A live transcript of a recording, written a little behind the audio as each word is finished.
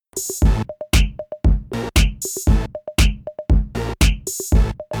Hey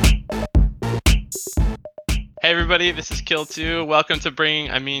everybody, this is Kill2. Welcome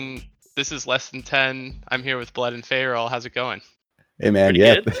to this is Less Than 10. I'm here with Blood and Feral. How's it going? Hey man, Pretty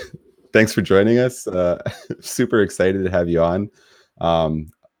yeah. good. Thanks for joining us. Super excited to have you on.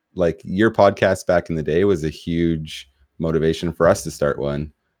 Um, like your podcast back in the day was a huge motivation for us to start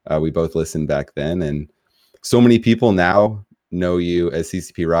one. We both listened back then, and so many people now know you as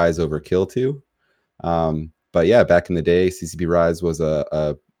CCP Rise over Kill 2. But yeah, back in the day, CCP Rise was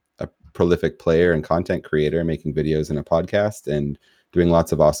a prolific player and content creator, making videos and a podcast and doing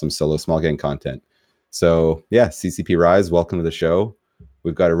lots of awesome solo small gang content. So yeah, CCP Rise, welcome to the show.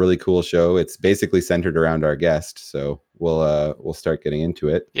 We've got a really cool show. It's basically centered around our guest, so we'll start getting into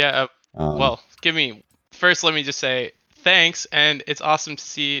it. Yeah, Um, first let me just say thanks, and it's awesome to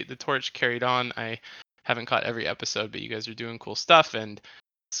see the torch carried on. I haven't caught every episode, but you guys are doing cool stuff, and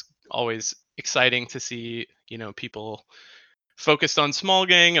it's always exciting to see, people focused on small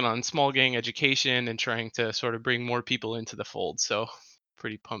gang and on small gang education and trying to sort of bring more people into the fold. So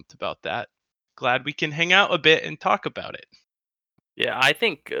pretty pumped about that. Glad we can hang out a bit and talk about it. Yeah, I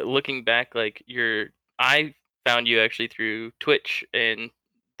think looking back, I found you actually through Twitch and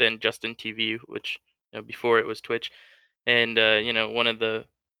then Justin TV, which before it was Twitch, and one of the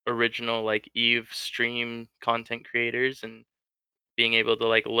original Eve stream content creators, and being able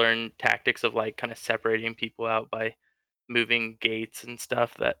to learn tactics of kind of separating people out by moving gates and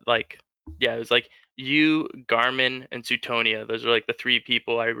stuff. It was you, Garmin, and Sutonia. Those are the three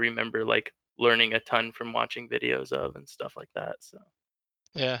people I remember learning a ton from watching videos of and stuff like that. So.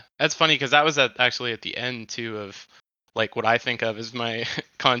 Yeah, that's funny because that was actually at the end too of what I think of as my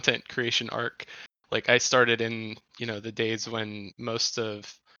content creation arc. Like I started in the days when most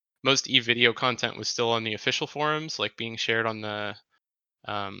e-video content was still on the official forums, like being shared on the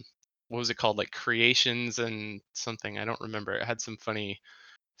um, what was it called, like creations and something, I don't remember. It had some funny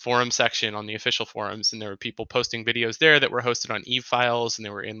forum section on the official forums, and there were people posting videos there that were hosted on e files, and they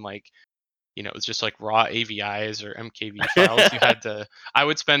were in it was just like raw AVIs or MKV files. I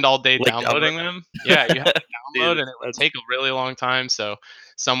would spend all day downloading them. Yeah, you had to download, Dude, and it would take a really long time. So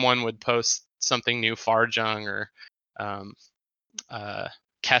someone would post something new, Farjung or um, uh,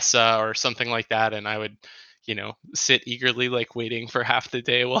 Kessa or something like that, and I would, sit eagerly, like waiting for half the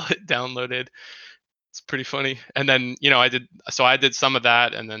day while it downloaded. It's pretty funny. And then, I did some of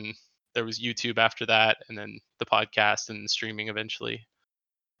that, and then there was YouTube after that, and then the podcast and streaming eventually.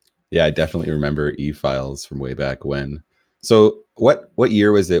 yeah, I definitely remember e-files from way back when. So what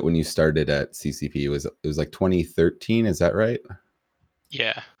year was it when you started at CCP? It was like 2013, is that right?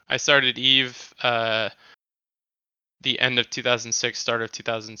 Yeah, I started Eve the end of 2006, start of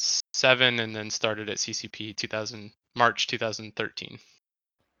 2007, and then started at CCP March 2013.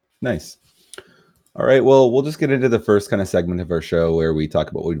 Nice. All right, well, we'll just get into the first kind of segment of our show where we talk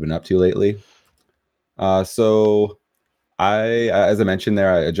about what we've been up to lately. So as I mentioned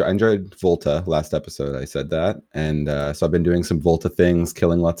there, I enjoyed Volta last episode. I said that, and so I've been doing some Volta things,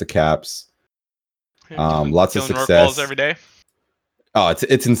 killing lots of caps, Yeah, killing lots of Rorquals balls success. every day. Oh,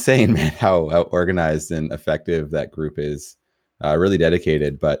 it's insane, man, how organized and effective that group is. Really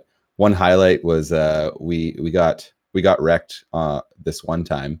dedicated. But one highlight was we got wrecked this one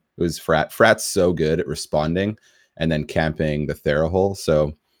time. It was Frat. Frat's so good at responding and then camping the Thera hole.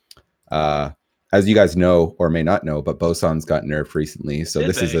 So as you guys know or may not know, but Bosan's got nerfed recently. So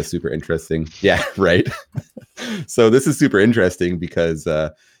this is a super interesting. Yeah, right. So this is super interesting because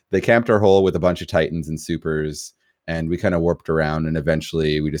they camped our hole with a bunch of Titans and supers, and we kind of warped around, and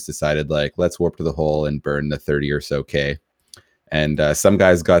eventually we just decided let's warp to the hole and burn the 30 or so K. And some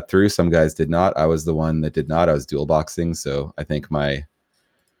guys got through, some guys did not. I was the one that did not. I was dual boxing, so I think my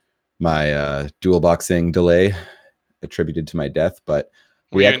dual boxing delay attributed to my death. But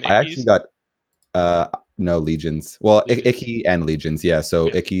Were you in I actually got no legions. Well, Icky and legions, yeah. So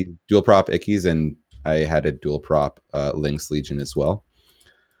yeah. Icky dual prop Ickies, and I had a dual prop Lynx Legion as well.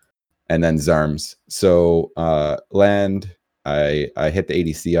 And then Zarms. So land, I hit the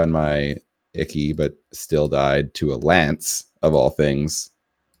ADC on my Icky, but still died to a Lance of all things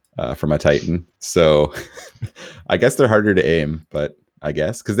from a Titan. So I guess they're harder to aim, but I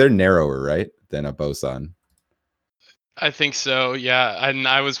guess because they're narrower, right, than a Bosan. I think so, yeah. And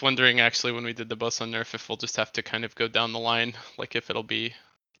I was wondering actually when we did the Bosan nerf if we'll just have to kind of go down the line, like if it'll be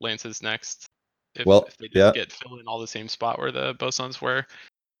Lance's next, if they just get filled in all the same spot where the Bosans were.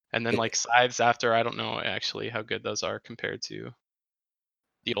 And then Scythes after, I don't know actually how good those are compared to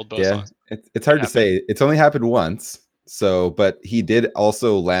the old Bosans. Yeah, it's hard to say. It's only happened once. So, but he did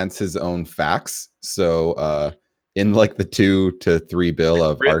also lance his own facts. So in like the 2 to 3 bill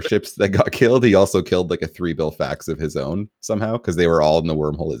of our Really? ships that got killed, he also killed like a 3 bill fax of his own somehow because they were all in the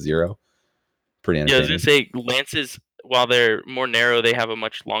wormhole at 0. Pretty Yeah, I was gonna entertaining. say lances, while they're more narrow, they have a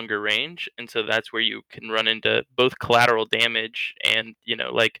much longer range, and so that's where you can run into both collateral damage and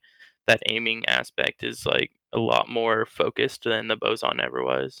like that aiming aspect is like a lot more focused than the boson ever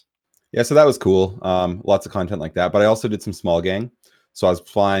was. Yeah, so that was cool. Lots of content like that. But I also did some small gang. So I was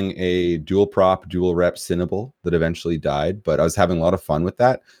flying a dual prop, dual rep Cinnable that eventually died, but I was having a lot of fun with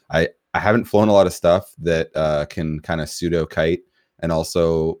that. I haven't flown a lot of stuff that can kind of pseudo kite and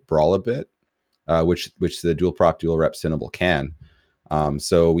also brawl a bit, which the dual prop, dual rep Cinnable can.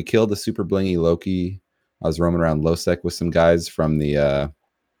 So we killed the super blingy Loki. I was roaming around Losec with some guys from the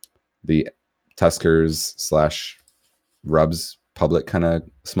Tuskers slash Rubs public kind of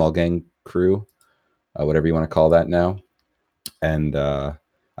small gang crew, whatever you want to call that now. And I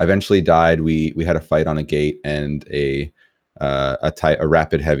eventually died. We had a fight on a gate, and a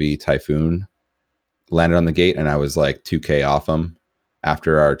rapid heavy typhoon landed on the gate, and I was like 2K off him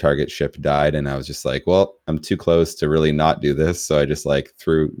after our target ship died, and I was just like, well, I'm too close to really not do this, so I just like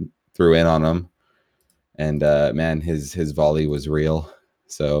threw in on him, and man, his volley was real,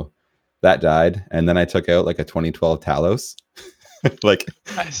 so that died, and then I took out like a 2012 Talos. Like,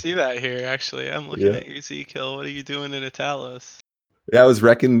 I see that here actually. I'm looking yeah, at your Z kill. What are you doing in a Talos? I was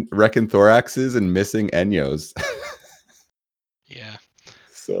wrecking thoraxes and missing Enyos. Yeah.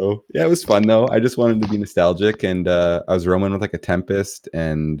 So yeah, it was fun though. I just wanted to be nostalgic, and I was roaming with like a Tempest,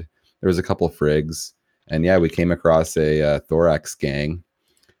 and there was a couple of frigs, and yeah, we came across a thorax gang,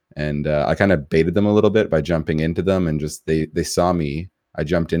 and I kind of baited them a little bit by jumping into them, and just they saw me. I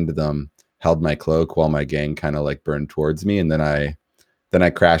jumped into them, held my cloak while my gang kind of like burned towards me, and then I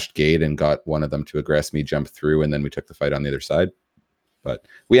crashed gate and got one of them to aggress me, jump through, and then we took the fight on the other side. But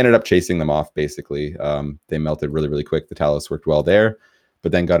we ended up chasing them off, basically. They melted really, really quick. The Talos worked well there,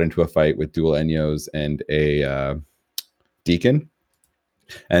 but then got into a fight with dual Enyos and a Deacon.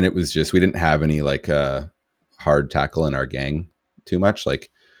 And it was just, we didn't have any like hard tackle in our gang too much. Like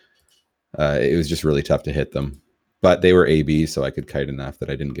it was just really tough to hit them. But they were AB, so I could kite enough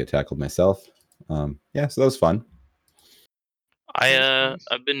that I didn't get tackled myself. Yeah, so that was fun.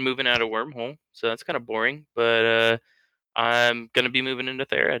 I've been moving out of Wormhole, so that's kind of boring, but I'm gonna be moving into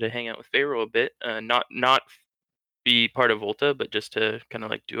Thera to hang out with Pharaoh a bit. Not be part of Volta, but just to kind of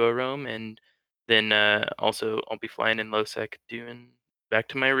like duo roam, and then also I'll be flying in Losec, doing back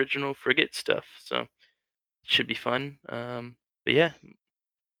to my original frigate stuff. So it should be fun. But yeah,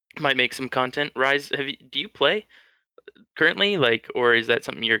 might make some content. Rise, do you play currently, like, or is that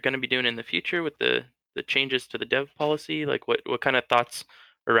something you're gonna be doing in the future with the changes to the dev policy? Like, what kind of thoughts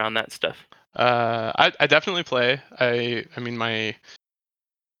around that stuff? I definitely play. I mean my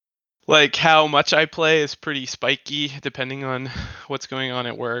like how much I play is pretty spiky depending on what's going on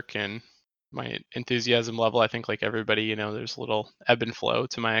at work and my enthusiasm level. I think like everybody, there's a little ebb and flow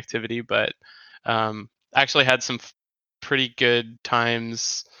to my activity, but I actually had some pretty good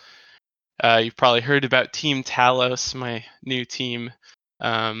times. You've probably heard about Team Talos, my new team.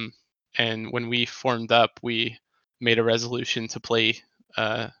 Um, and when we formed up, we made a resolution to play,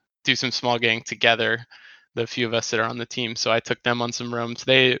 do some small gang together. The few of us that are on the team. So I took them on some roams.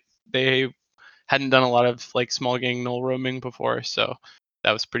 They hadn't done a lot of like small gang null roaming before, so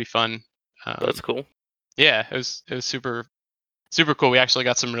that was pretty fun. That's cool. Yeah, it was super cool. We actually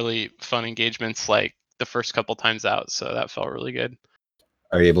got some really fun engagements like the first couple times out, so that felt really good.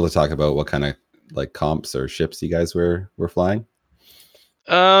 Are you able to talk about what kind of like comps or ships you guys were flying?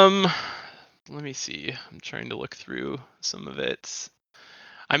 Um, let me see. I'm trying to look through some of it.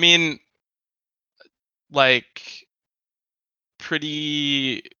 I mean, like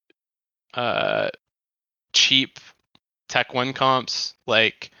pretty uh cheap Tech 1 comps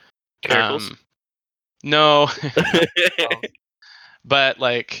like Caracals. no, no. But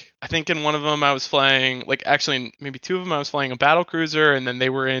like I think in one of them I was flying like actually maybe two of them I was flying a battle cruiser and then they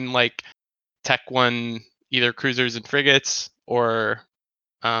were in like Tech 1 either cruisers and frigates or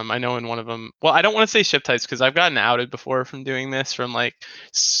I know in one of them, well, I don't want to say ship types because I've gotten outed before from doing this, from like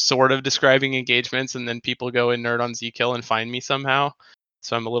sort of describing engagements, and then people go and nerd on Zkill and find me somehow.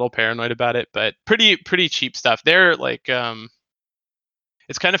 So I'm a little paranoid about it, but pretty cheap stuff. They're like,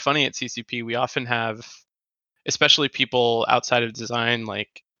 it's kind of funny at CCP. We often have, especially people outside of design,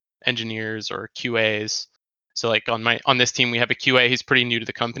 like engineers or QAs. So like on this team, we have a QA. He's pretty new to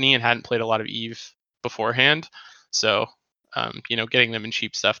the company and hadn't played a lot of Eve beforehand. So getting them in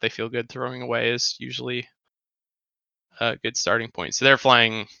cheap stuff they feel good throwing away is usually a good starting point. So they're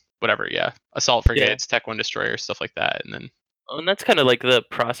flying whatever, yeah, assault Yeah. frigates, Tech 1 destroyers, stuff like that, and then And that's kind of like the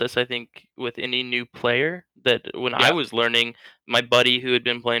process, I think, with any new player. That when I Yeah. was learning, my buddy who had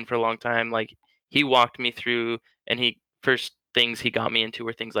been playing for a long time, like he walked me through, and he first things he got me into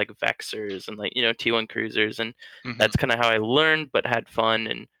were things like Vexers and like T1 cruisers, and Hmm. that's kind of how I learned, but had fun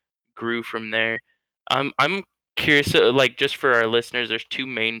and grew from there. I'm curious, like just for our listeners, there's two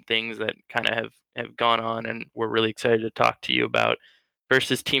main things that kind of have gone on, and we're really excited to talk to you about.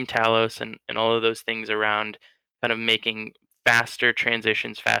 Versus Team Talos and all of those things around kind of making faster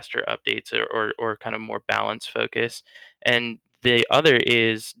transitions, faster updates, or kind of more balanced focus. And the other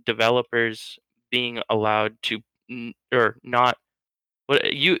is developers being allowed to or not.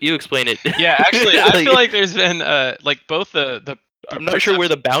 What you explain it? Yeah, actually, I feel Like, like there's been like both the I'm not sure where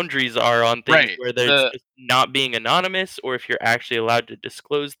perception. the boundaries are on things Right. where there's The just not being anonymous, or if you're actually allowed to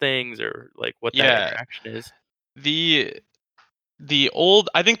disclose things, or like what that Yeah, interaction is. the old,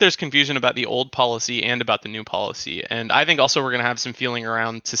 I think there's confusion about the old policy and about the new policy. And I think also we're going to have some feeling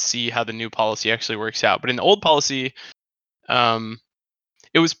around to see how the new policy actually works out. But in the old policy, um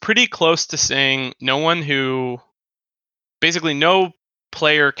it was pretty close to saying no one who basically no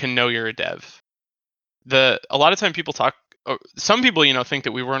player can know you're a dev. A lot of time people talk, or some people think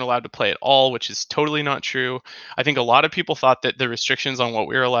that we weren't allowed to play at all, which is totally not true. I think a lot of people thought that the restrictions on what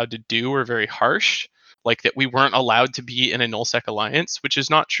we were allowed to do were very harsh, like that we weren't allowed to be in a nullsec alliance, which is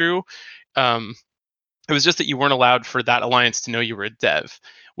not true. um, it was just that you weren't allowed for that alliance to know you were a dev,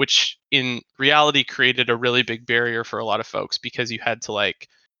 which in reality created a really big barrier for a lot of folks because you had to like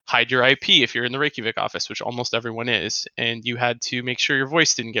hide your IP if you're in the Reykjavik office, which almost everyone is, and you had to make sure your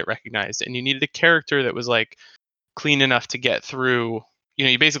voice didn't get recognized, and you needed a character that was like clean enough to get through.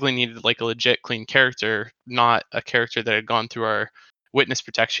 You basically needed like a legit clean character, not a character that had gone through our witness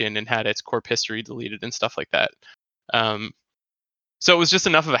protection and had its corp history deleted and stuff like that. Um, so it was just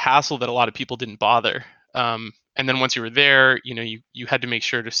enough of a hassle that a lot of people didn't bother. And then once you were there, you had to make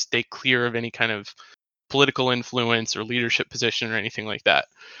sure to stay clear of any kind of political influence or leadership position or anything like that.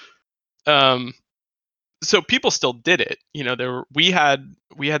 Um, so people still did it. We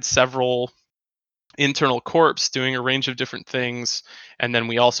had several internal corps doing a range of different things, and then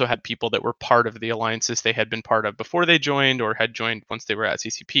we also had people that were part of the alliances they had been part of before they joined or had joined once they were at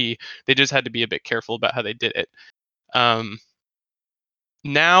CCP. They just had to be a bit careful about how they did it. Um,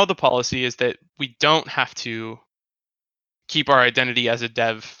 Now the policy is that we don't have to keep our identity as a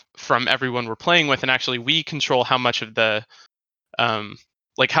dev from everyone we're playing with, and actually we control how much of the um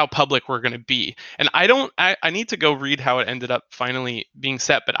like how public we're going to be. And I need to go read how it ended up finally being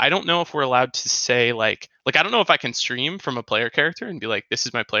set, but I don't know if we're allowed to say like I don't know if I can stream from a player character and be like, this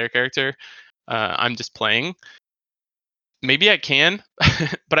is my player character, I'm just playing. Maybe I can,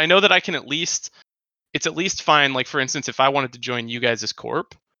 but I know that I can it's at least fine, like for instance, if I wanted to join you guys as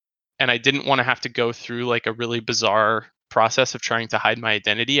corp and I didn't want to have to go through like a really bizarre process of trying to hide my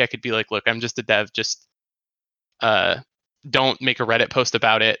identity, I could be like, look, I'm just a dev, just uh don't make a Reddit post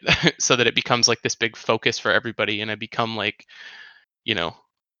about it so that it becomes like this big focus for everybody and I become like, you know,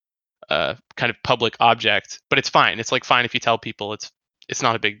 kind of public object. But it's fine. It's like fine if you tell people, it's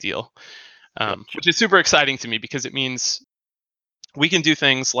not a big deal. Gotcha. Which is super exciting to me because it means we can do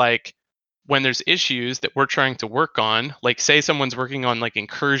things like when there's issues that we're trying to work on, like say someone's working on like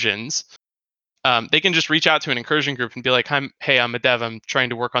incursions, they can just reach out to an incursion group and be like, hey, I'm a dev. I'm trying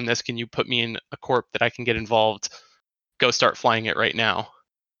to work on this. Can you put me in a corp that I can get involved? Go start flying it right now.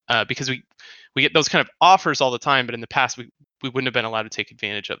 Because we get those kind of offers all the time, but in the past we wouldn't have been allowed to take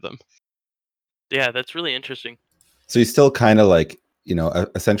advantage of them. Yeah, that's really interesting. So you still kind of like,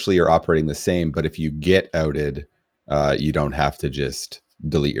 essentially you're operating the same, but if you get outed, you don't have to just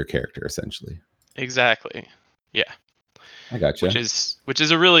delete your character essentially. Exactly. Yeah. I gotcha. Which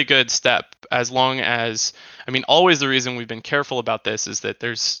is a really good step, as long as, I mean, always the reason we've been careful about this is that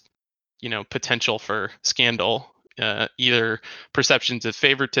there's potential for scandal, either perceptions of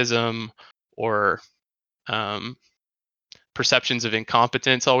favoritism or um, perceptions of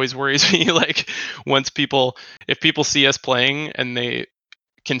incompetence always worries me. Like if people see us playing and they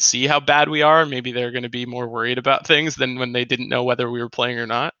can see how bad we are, maybe they're going to be more worried about things than when they didn't know whether we were playing or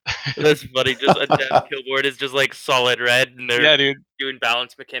not. That's funny. Just a dev killboard is just like solid red, and they're Yeah, dude. doing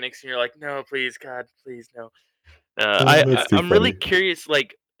balance mechanics, and you're like, no, please, God, please, no. That's too I'm really funny. curious,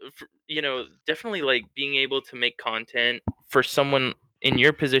 like, definitely like being able to make content for someone in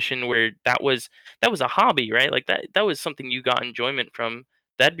your position where that was a hobby, right? Like that was something you got enjoyment from.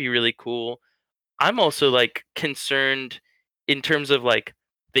 That'd be really cool. I'm also like concerned in terms of like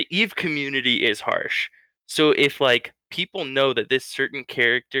the Eve community is harsh. So if like people know that this certain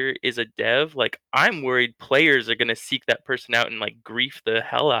character is a dev, like I'm worried players are gonna seek that person out and like grief the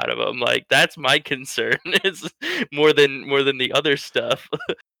hell out of them. Like that's my concern is more than the other stuff.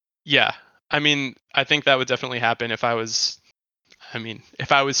 Yeah. I mean, I think that would definitely happen if I was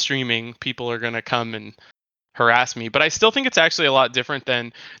streaming, people are going to come and harass me. But I still think it's actually a lot different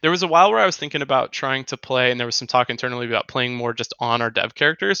than there was a while where I was thinking about trying to play, and there was some talk internally about playing more just on our dev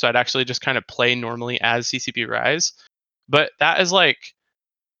characters. So I'd actually just kind of play normally as CCP Rise. But that is like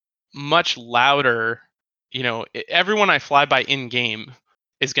much louder. Everyone I fly by in game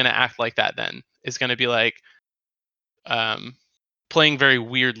is going to act like that then, is going to be like um, playing very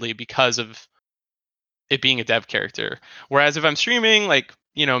weirdly because of it being a dev character. Whereas if I'm streaming, like,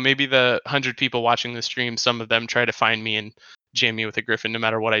 maybe the 100 people watching the stream, some of them try to find me and jam me with a griffin no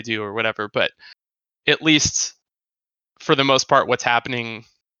matter what I do or whatever. But at least for the most part, what's happening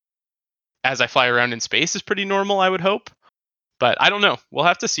as I fly around in space is pretty normal, I would hope. But I don't know. We'll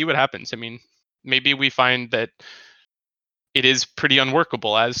have to see what happens. I mean, maybe we find that it is pretty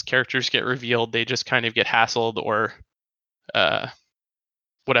unworkable as characters get revealed. They just kind of get hassled or uh,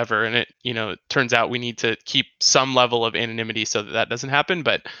 whatever, and it turns out we need to keep some level of anonymity so that doesn't happen.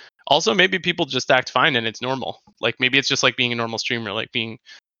 But also maybe people just act fine and it's normal, like maybe it's just like being a normal streamer, like being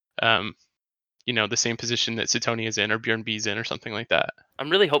um the same position that Satonia is in or Bjorn B's in or something like that.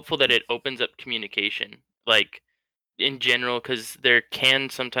 I'm really hopeful that it opens up communication, like in general, because there can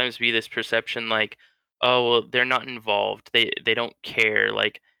sometimes be this perception like, oh well, they're not involved, they don't care,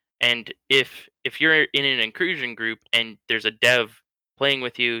 like, and if you're in an inclusion group and there's a dev playing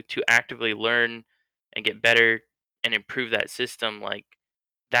with you to actively learn and get better and improve that system, like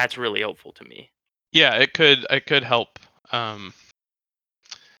that's really helpful to me. Yeah, it could help. um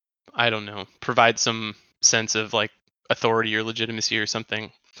I don't know, provide some sense of like authority or legitimacy or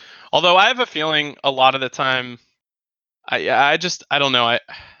something. Although I have a feeling a lot of the time, I don't know,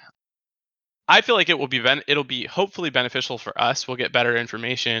 I feel like it'll be hopefully beneficial for us. We'll get better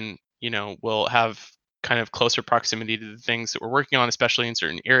information. We'll have kind of closer proximity to the things that we're working on, especially in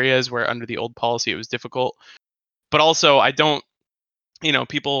certain areas where under the old policy it was difficult. But also, I don't,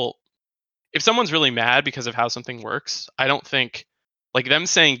 people. If someone's really mad because of how something works, I don't think like them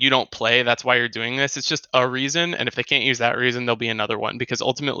saying you don't play, that's why you're doing this. It's just a reason, and if they can't use that reason, there'll be another one because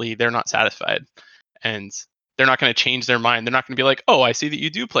ultimately they're not satisfied. And they're not going to change their mind. They're not going to be like, "Oh, I see that you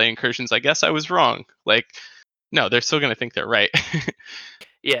do play incursions. I guess I was wrong." Like, no, they're still going to think they're right.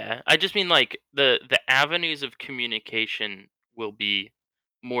 Yeah, I just mean like the avenues of communication will be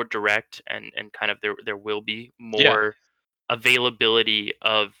more direct, and kind of there will be Yeah, more availability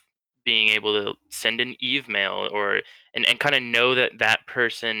of being able to send an email or and kind of know that that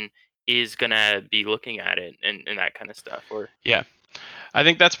person is gonna be looking at it and that kind of stuff. Or yeah. I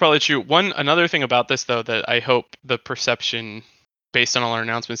think that's probably true. Another thing about this though that I hope the perception based on all our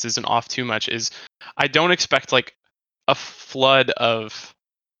announcements isn't off too much is I don't expect like a flood of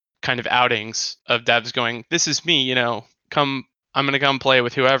kind of outings of devs going, "This is me, come I'm going to come play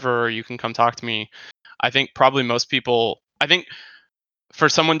with whoever or you can come talk to me." I think probably most people, I think for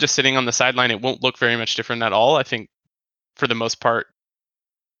someone just sitting on the sideline it won't look very much different at all. I think for the most part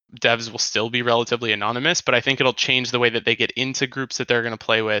devs will still be relatively anonymous, but I think it'll change the way that they get into groups that they're going to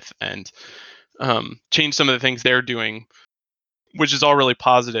play with and change some of the things they're doing, which is all really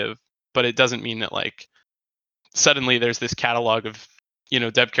positive. But it doesn't mean that like suddenly there's this catalog of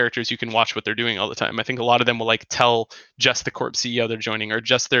dev characters you can watch what they're doing all the time. I think a lot of them will like tell just the corp CEO they're joining or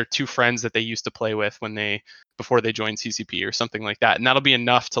just their two friends that they used to play with before they joined CCP or something like that, and that'll be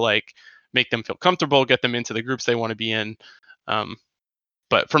enough to like make them feel comfortable, get them into the groups they want to be in. Um,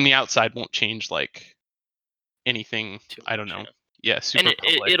 but from the outside won't change like anything. too I don't much, know. Yeah, and super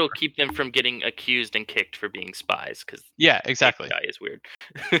public. it'll keep them from getting accused and kicked for being spies because Yeah, this exactly. guy is weird.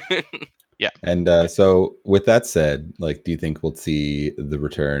 Yeah. And so, with that said, like, do you think we'll see the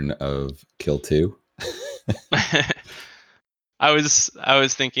return of Kill 2? I was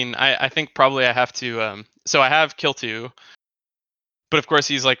thinking I think probably I have to so I have Kill 2, but of course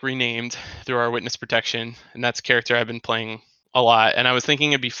he's like renamed through our witness protection, and that's a character I've been playing a lot, and I was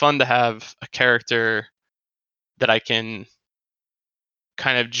thinking it'd be fun to have a character that I can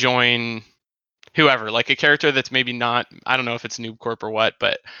kind of join whoever, like a character that's maybe not, I don't know if it's Noob Corp or what,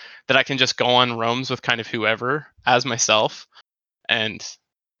 but that I can just go on roams with kind of whoever as myself. And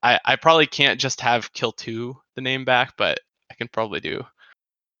I probably can't just have Kill 2 the name back, but I can probably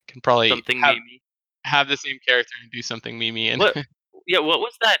Something have maybe. the same character and do something Mimi and What? Yeah. What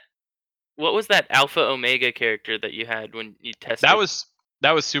was that? What was that Alpha Omega character that you had when you that tested?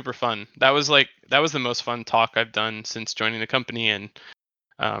 was super fun. That was the most fun talk I've done since joining the company, and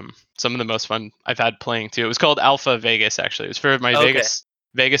Some of the most fun I've had playing too. It was called Alpha Vegas, actually. It was for my Okay.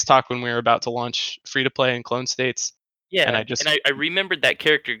 Vegas talk when we were about to launch free to play in Clone States. And Yeah, I just and I remembered that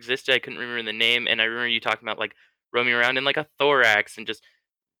character existed. I couldn't remember the name, and I remember you talking about like roaming around in like a thorax and just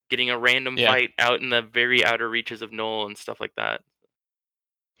getting a random yeah. fight out in the very outer reaches of Null and stuff like that.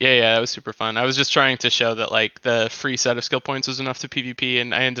 Yeah, that was super fun. I was just trying to show that like the free set of skill points was enough to PvP,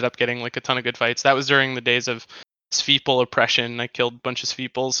 and I ended up getting like a ton of good fights. That was during the days of Sfeeple oppression. I killed a bunch of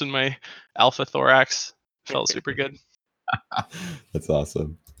Sfeeples in my Alpha Thorax. Felt super good. That's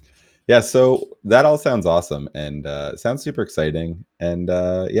awesome. Yeah, so that all sounds awesome and sounds super exciting. And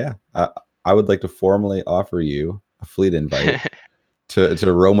yeah, I would like to formally offer you a fleet invite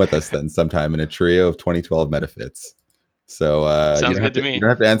to roam with us then sometime in a trio of 2012 Metafits. So Sounds good to you me. don't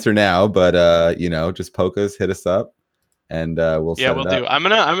have to answer now, but just poke us, hit us up, and we'll Yeah, set we'll it up. do. I'm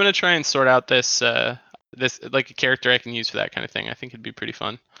gonna try and sort out this this like a character I can use for that kind of thing. I think it'd be pretty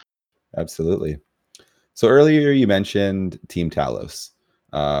fun. Absolutely. So earlier you mentioned Team Talos,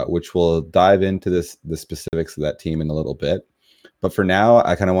 which we'll dive into the specifics of that team in a little bit. But for now,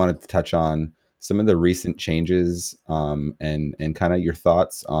 I kind of wanted to touch on some of the recent changes and kind of your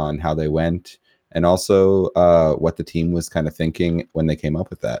thoughts on how they went, and also what the team was kind of thinking when they came up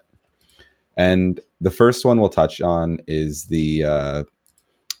with that. And the first one we'll touch on is the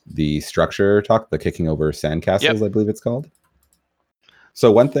structure talk, the kicking over sandcastles, Yep. I believe it's called. So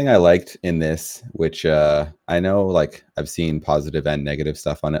one thing I liked in this, which I know like I've seen positive and negative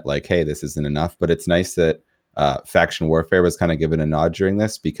stuff on it, like, hey, this isn't enough, but it's nice that faction warfare was kind of given a nod during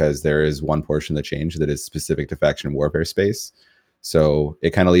this, because there is one portion of the change that is specific to faction warfare space. So it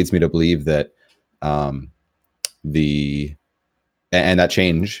kind of leads me to believe that and that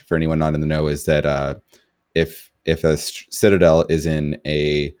change, for anyone not in the know, is that if a citadel is in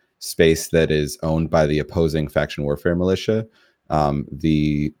a space that is owned by the opposing faction warfare militia,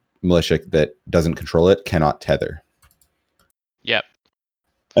 the militia that doesn't control it cannot tether. Yep.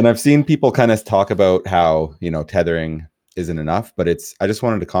 And I've seen people kind of talk about how, tethering isn't enough, but I just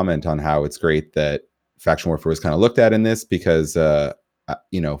wanted to comment on how it's great that faction warfare was kind of looked at in this, because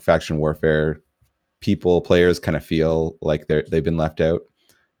faction warfare players kind of feel like they've been left out.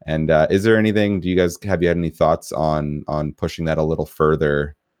 And is there anything? Have you had any thoughts on pushing that a little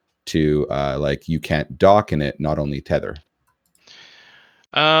further to like you can't dock in it, not only tether?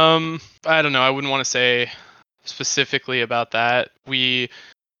 I don't know. I wouldn't want to say specifically about that.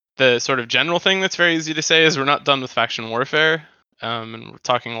 The sort of general thing that's very easy to say is we're not done with faction warfare, and we're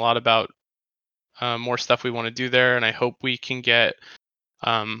talking a lot about more stuff we want to do there. And I hope we can get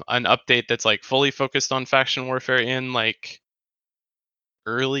an update that's like fully focused on faction warfare in like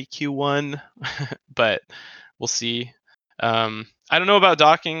early Q1, but we'll see. I don't know about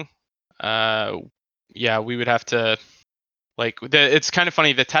docking. Yeah, we would have to it's kind of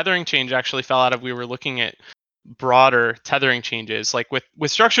funny. The tethering change actually fell out of, we were looking at broader tethering changes. Like with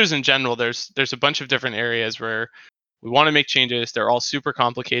structures in general, there's a bunch of different areas where we want to make changes. They're all super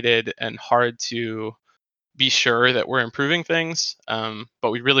complicated and hard to be sure that we're improving things. But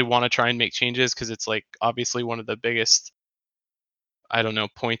we really want to try and make changes because it's like obviously one of the biggest, I don't know,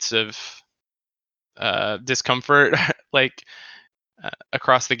 points of discomfort like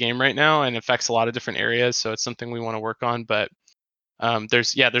across the game right now, and affects a lot of different areas. So it's something we want to work on. But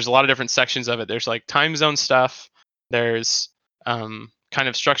there's a lot of different sections of it. There's like time zone stuff. There's kind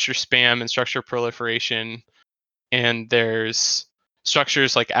of structure spam and structure proliferation, and there's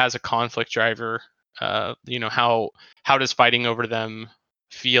structures like as a conflict driver. How does fighting over them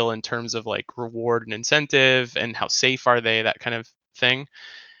feel in terms of like reward and incentive, and how safe are they, that kind of thing.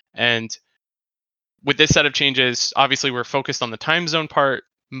 And with this set of changes, obviously we're focused on the time zone part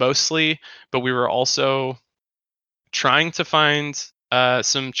mostly, but we were also trying to find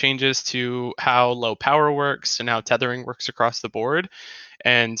some changes to how low power works and how tethering works across the board.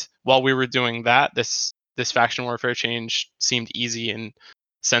 And while we were doing that, this faction warfare change seemed easy and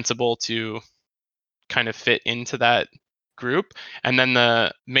sensible to kind of fit into that group. And then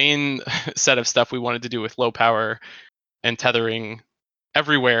the main set of stuff we wanted to do with low power and tethering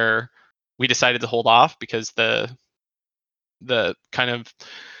everywhere, we decided to hold off because the kind of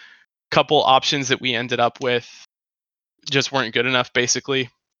couple options that we ended up with just weren't good enough, basically.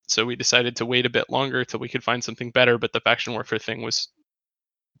 So we decided to wait a bit longer till we could find something better. But the faction warfare thing was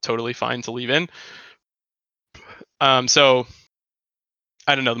totally fine to leave in. So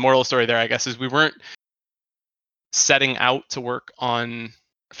I don't know. The moral of the story there, I guess, is we weren't setting out to work on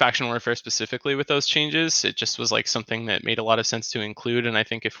faction warfare specifically with those changes. It just was like something that made a lot of sense to include. And I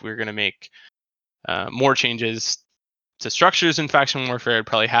think if we were going to make more changes to structures in faction warfare, it'd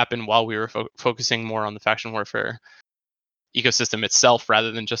probably happen while we were focusing more on the faction warfare ecosystem itself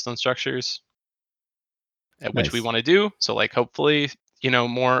rather than just on structures, which we Nice. want to do. So like hopefully,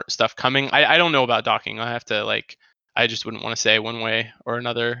 more stuff coming. I don't know about docking. I have to I just wouldn't want to say one way or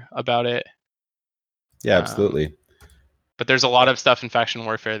another about it. Yeah, absolutely. But there's a lot of stuff in faction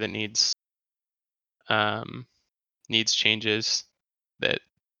warfare that needs changes that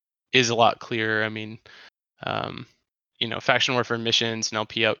is a lot clearer. I mean, faction warfare missions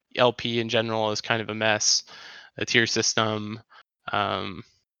and LP in general is kind of a mess. A tier system,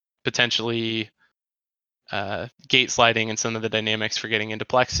 potentially gate sliding and some of the dynamics for getting into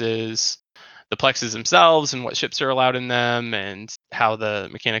plexes, the plexes themselves and what ships are allowed in them and how the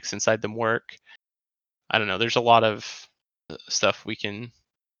mechanics inside them work. I don't know. There's a lot of stuff we can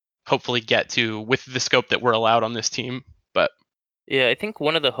hopefully get to with the scope that we're allowed on this team. But Yeah, I think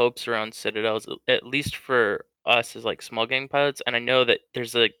one of the hopes around Citadels, at least for us as like small gang pilots, and I know that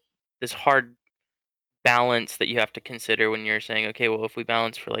there's this hard balance that you have to consider when you're saying, okay, well, if we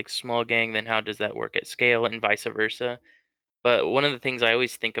balance for like small gang, then how does that work at scale and vice versa? But one of the things I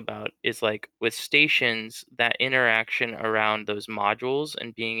always think about is like with stations, that interaction around those modules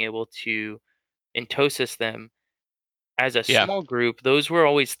and being able to entosis them as a yeah, small group, those were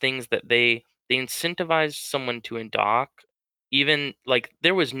always things that they incentivized someone to undock. Even like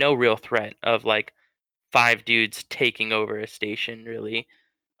there was no real threat of like 5 dudes taking over a station really,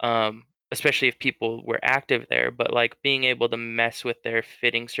 especially if people were active there. But like being able to mess with their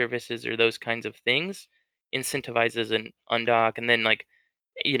fitting services or those kinds of things incentivizes an undock, and then like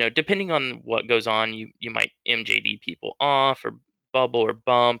depending on what goes on, you might MJD people off or bubble or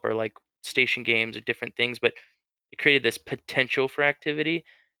bump or like station games or different things, but it created this potential for activity,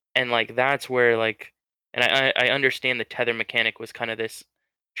 and like that's where like, and I understand the tether mechanic was kind of this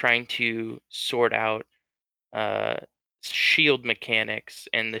trying to sort out uh shield mechanics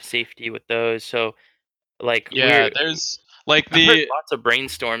and the safety with those. So like yeah. There's like I've heard the lots of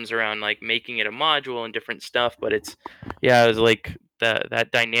brainstorms around like making it a module and different stuff, but it was like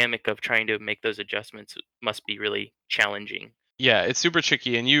that dynamic of trying to make those adjustments must be really challenging. yeah, it's super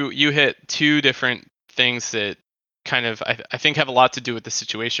tricky, and you hit two different things that kind of I think have a lot to do with the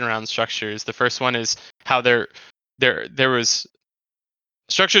situation around structures. The first one is how there was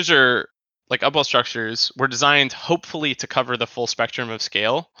structures are like Upwell structures were designed hopefully to cover the full spectrum of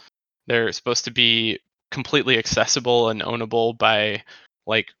scale. They're supposed to be completely accessible and ownable by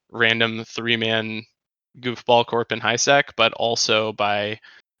like random 3-man goofball corp and HiSec, but also by,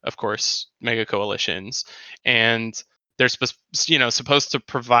 of course, mega coalitions. And they're supposed to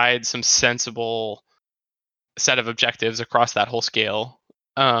provide some sensible set of objectives across that whole scale.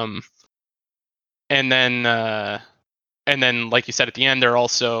 Um, and then like you said at the end, they're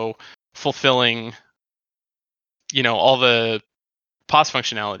also fulfilling, all the POS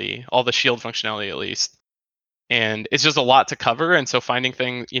functionality, all the shield functionality at least. And it's just a lot to cover. And so finding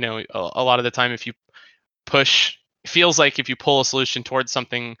things, a lot of the time, if you push, it feels like if you pull a solution towards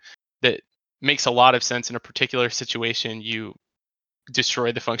something that makes a lot of sense in a particular situation, you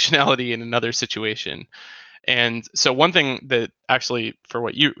destroy the functionality in another situation. And so one thing that actually for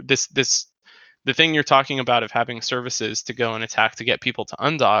what you the thing you're talking about of having services to go and attack to get people to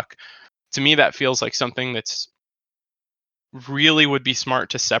undock, to me that feels like something that's really would be smart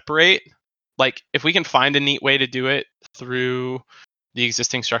to separate. Like if we can find a neat way to do it through the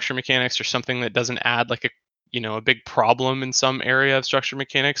existing structure mechanics or something that doesn't add like a big problem in some area of structure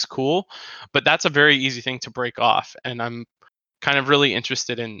mechanics, cool. But that's a very easy thing to break off, and I'm kind of really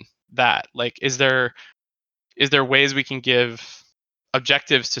interested in that. Like is there ways we can give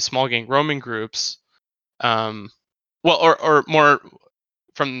objectives to small gang roaming groups, well, or more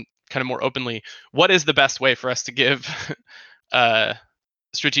from kind of more openly, what is the best way for us to give uh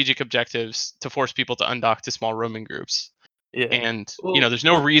strategic objectives to force people to undock to small roaming groups? Yeah. And Well, there's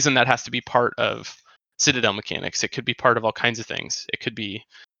no reason that has to be part of Citadel mechanics. It could be part of all kinds of things. It could be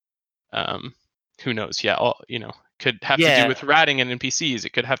um who knows, yeah, all could have to do yeah. with ratting and NPCs.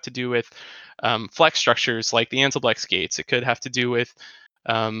 It could have to do with flex structures like the Anselblex gates. It could have to do with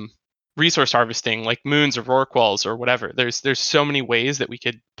um resource harvesting like moons or Rorquals or whatever. There's so many ways that we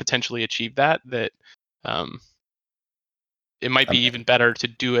could potentially achieve that um it might be Um, even better to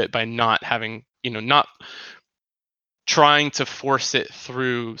do it by not having, not trying to force it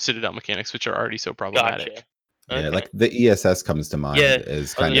through Citadel mechanics, which are already so problematic. Gotcha. yeah, Okay. like the ESS comes to mind Yeah, as I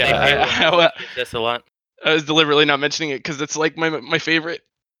was kind gonna of say Yeah, everyone ESS a lot. I was deliberately not mentioning it because it's like my favorite.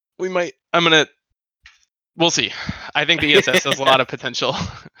 We'll see. I think the ESS has a lot of potential.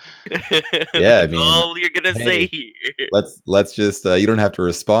 yeah. I That's mean, all you're gonna say hey, here. let's just you don't have to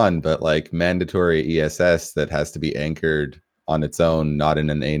respond, but like mandatory ESS that has to be anchored on its own, not in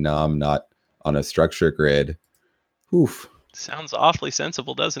an ANOM, not on a structure grid. Oof. Sounds awfully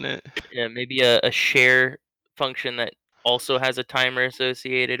sensible, doesn't it? Yeah, maybe a share function that also has a timer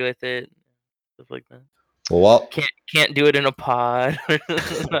associated with it, stuff like that. Well, Can't do it in a pod. I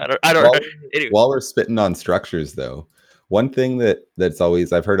don't. while Anyway, while we're spitting on structures, though, one thing that's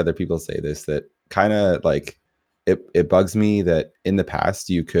always I've heard other people say this that kind of like it bugs me that in the past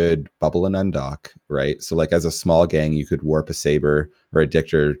you could bubble and undock, right? So like as a small gang, you could warp a saber or a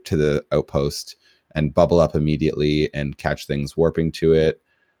dictor to the outpost and bubble up immediately and catch things warping to it,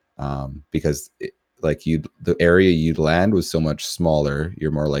 because like the area you'd land was so much smaller,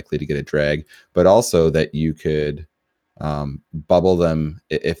 you're more likely to get a drag, but also that you could bubble them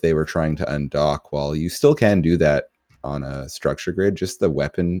if they were trying to undock. Well, you still can do that on a structure grid. Just the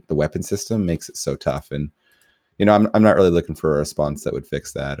weapon system makes it so tough. And I'm not really looking for a response that would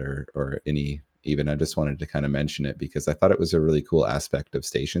fix that or any even. I just wanted to kind of mention it because I thought it was a really cool aspect of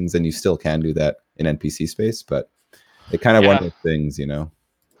stations, and you still can do that in NPC space, but it kind of one of Yeah. those things,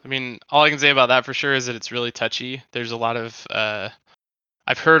 I mean, all I can say about that for sure is that it's really touchy. There's a lot of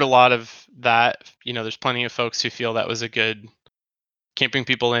I've heard a lot of that. There's plenty of folks who feel that was a good camping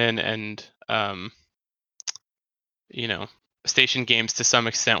people in, and you know, station games to some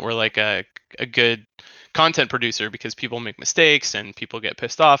extent were like a good content producer because people make mistakes and people get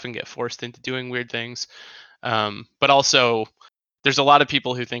pissed off and get forced into doing weird things. But also, there's a lot of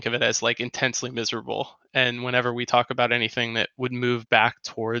people who think of it as like intensely miserable. And whenever we talk about anything that would move back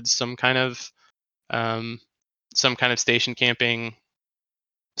towards um, some kind of station camping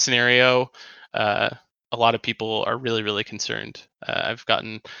scenario, a lot of people are really, really concerned. I've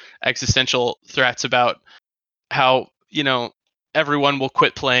gotten existential threats about how everyone will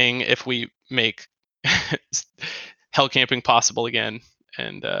quit playing if we make hell camping possible again,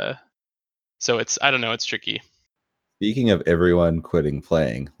 and so I don't know, it's tricky. Speaking of everyone quitting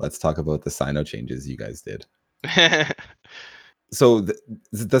playing, let's talk about the Sino changes you guys did. So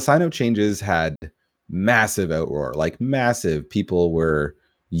the Sino changes had massive outroar, like massive. People were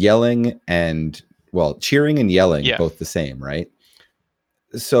yelling and cheering and yelling, Yeah. both the same, right?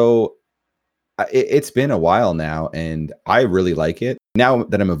 So it's been a while now, and I really like it. Now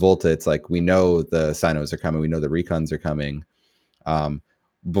that I'm a Volta, it's like we know the Sinos are coming, we know the recons are coming.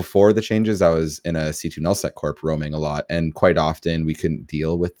 Before the changes, I was in a C2 Nullsec Corp roaming a lot, and quite often we couldn't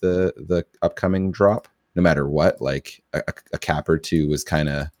deal with the upcoming drop, no matter what. Like a cap or two was kind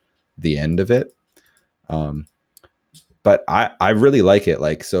of the end of it. But I really like it.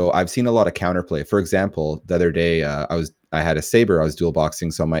 Like, so I've seen a lot of counterplay. For example, the other day I had a saber, I was dual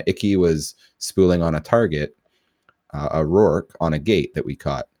boxing, so my Icky was spooling on a target, a Rourke on a gate that we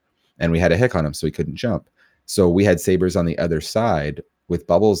caught, and we had a hick on him, so he couldn't jump. So we had sabers on the other side with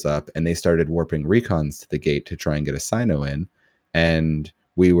bubbles up, and they started warping recons to the gate to try and get a Sino in. And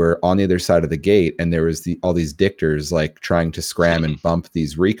we were on the other side of the gate, and there was all these dictors like trying to scram and bump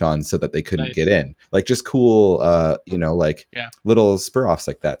these recons so that they couldn't Nice. get in. Like just cool, like little spur offs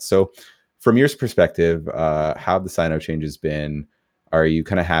like that. So from your perspective, how have the Sino changes been? Are you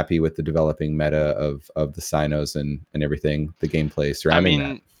kind of happy with the developing meta of the Sinos and everything, the gameplay surrounding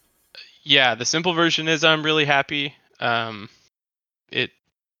that? Yeah, the simple version is I'm really happy. It,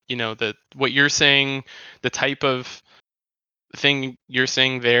 what you're saying, the type of thing you're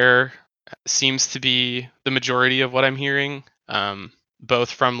saying there seems to be the majority of what I'm hearing.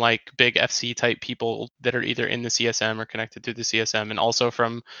 Both from like big FC type people that are either in the CSM or connected to the CSM, and also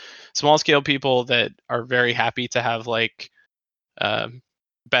from small scale people that are very happy to have like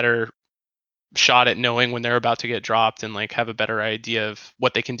better shot at knowing when they're about to get dropped and like have a better idea of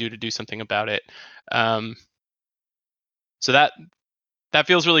what they can do to do something about it. So that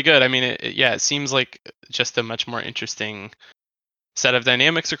feels really good. I mean, it seems like just a much more interesting set of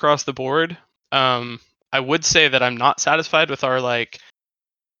dynamics across the board. I would say that I'm not satisfied with our like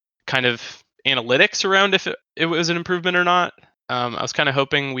kind of analytics around if it was an improvement or not. I was kind of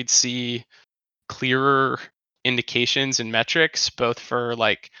hoping we'd see clearer indications and metrics, both for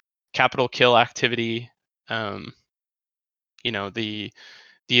like capital kill activity, the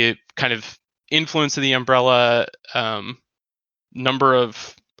kind of influence of the umbrella, number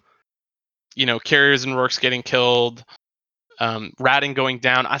of carriers and Rourkes getting killed, ratting going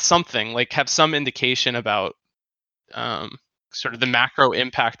down, something like have some indication about sort of the macro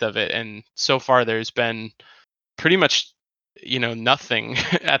impact of it. And so far, there's been pretty much nothing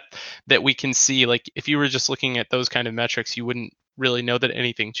that we can see. Like if you were just looking at those kind of metrics, you wouldn't really know that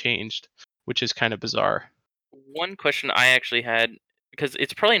anything changed, which is kind of bizarre. one question I actually had, because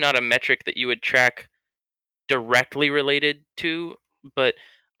it's probably not a metric that you would track directly related to, but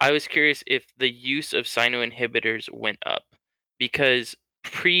I was curious if the use of Sino inhibitors went up, because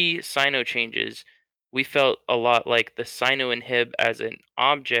pre-Sino changes, we felt a lot like the cyno-inhib as an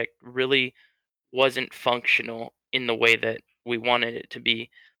object really wasn't functional in the way that we wanted it to be.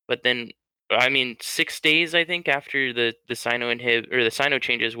 But then, I mean, 6 days I think after the cyno-inhib or the cyno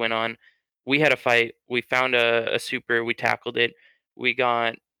changes went on, we had a fight. We found a super. We tackled it. We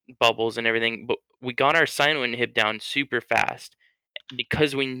got bubbles and everything, but we got our cyno-inhib down super fast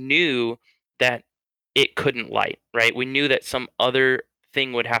because we knew that it couldn't light, right? We knew that some other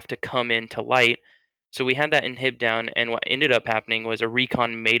thing would have to come in to light. So we had that inhib down, and what ended up happening was a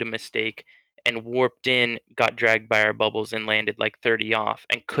recon made a mistake and warped in, got dragged by our bubbles, and landed like 30 off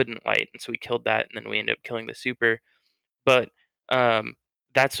and couldn't light. And so we killed that, and then we ended up killing the super. But um,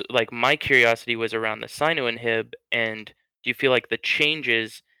 that's like my curiosity was around the cyno inhib, and do you feel like the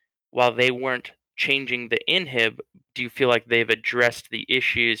changes, while they weren't changing the inhib, do you feel like they've addressed the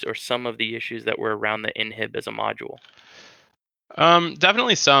issues or some of the issues that were around the inhib as a module?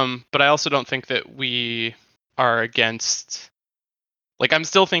 Definitely some, but I also don't think that we are against. Like, I'm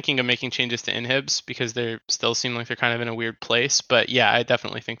still thinking of making changes to inhibs because they still seem like they're kind of in a weird place. But yeah, I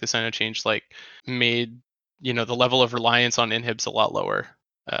definitely think the Sino change like made the level of reliance on inhibs a lot lower.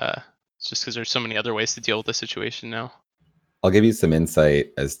 It's just because there's so many other ways to deal with the situation now. I'll give you some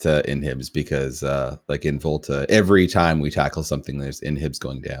insight as to inhibs because, like in Volta, every time we tackle something, there's inhibs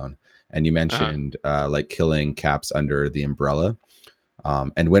going down. And you mentioned like killing caps under the umbrella.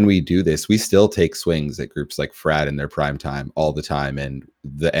 And when we do this, we still take swings at groups like Frat in their prime time all the time. And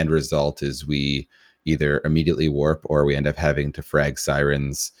the end result is we either immediately warp or we end up having to frag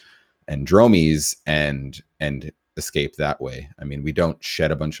sirens and dromies and escape that way. I mean, we don't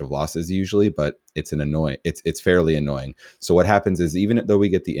shed a bunch of losses usually, but it's it's fairly annoying. So what happens is even though we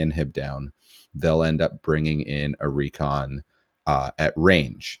get the inhib down, they'll end up bringing in a recon at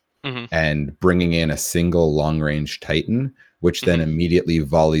range and bringing in a single long range Titan, which then immediately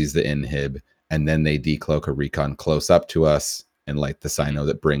volleys the inhib, and then they decloak a recon close up to us and light the Cyno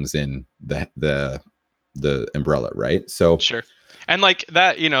that brings in the umbrella, right? So Sure. And like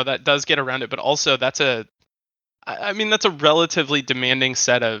that, that does get around it, but also that's that's a relatively demanding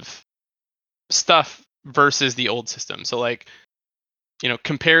set of stuff versus the old system. So like,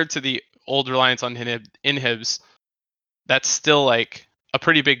 compared to the old reliance on inhibs, that's still like a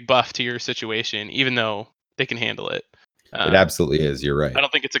pretty big buff to your situation, even though they can handle it. It absolutely is. You're right. I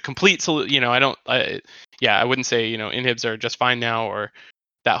don't think it's a complete solution. I wouldn't say, inhibs are just fine now, or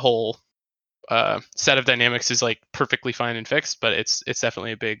that whole set of dynamics is like perfectly fine and fixed, but it's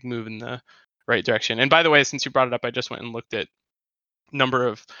definitely a big move in the right direction. And by the way, since you brought it up, I just went and looked at number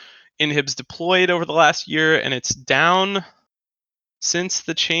of inhibs deployed over the last year, and it's down since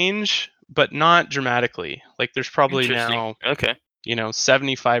the change, but not dramatically. Like there's probably now, Okay.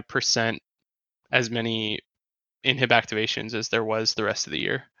 75% as many inhib activations as there was the rest of the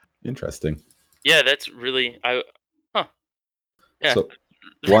year. Interesting. Yeah, that's really Yeah. So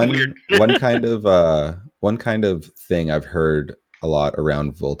Weird. one kind of thing I've heard a lot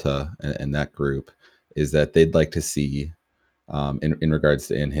around Volta and that group is that they'd like to see in regards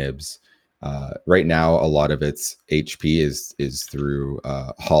to inhibs. Right now, a lot of its HP is through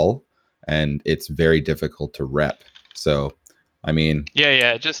hull, and it's very difficult to rep. So, I mean,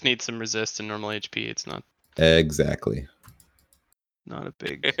 Yeah, it just needs some resist and normal HP. It's not exactly. not a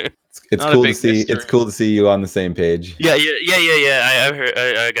big. It's not a cool to big see. mystery. It's cool to see you on the same page. Yeah. I heard.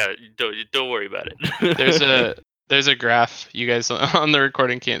 I got it. Don't worry about it. There's a graph. You guys on the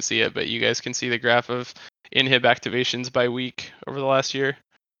recording can't see it, but you guys can see the graph of inhib activations by week over the last year.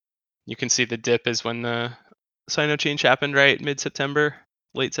 You can see the dip is when the Cyno change happened, right? Mid-September,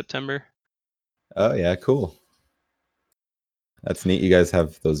 late September. Oh yeah, cool. That's neat. You guys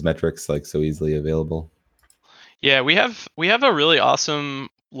have those metrics like so easily available. Yeah, we have a really awesome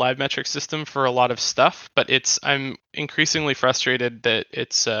live metric system for a lot of stuff, but I'm increasingly frustrated that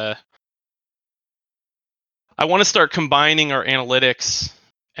it's I want to start combining our analytics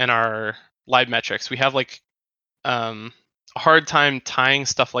and our live metrics. We have like a hard time tying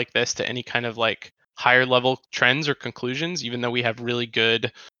stuff like this to any kind of like higher level trends or conclusions, even though we have really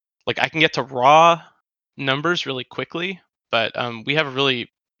good, like I can get to raw numbers really quickly, but we have a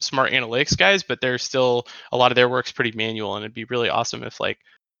really smart analytics guys, but there's still a lot of their work's pretty manual, and it'd be really awesome if like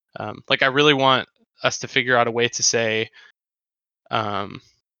I really want us to figure out a way to say,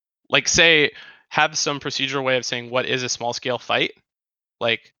 say have some procedural way of saying what is a small scale fight,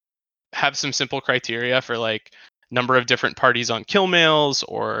 like have some simple criteria for like number of different parties on kill mails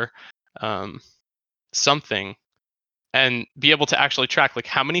or something, and be able to actually track like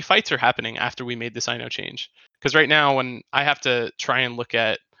how many fights are happening after we made the Cyno change. Because right now when I have to try and look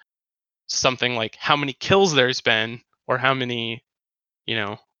at something like how many kills there's been or how many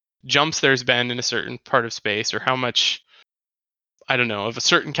jumps there's been in a certain part of space, or how much, I don't know, of a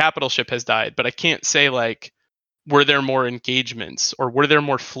certain capital ship has died, but I can't say like, were there more engagements or were there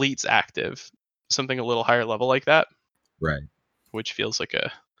more fleets active? Something a little higher level like that, Right. which feels like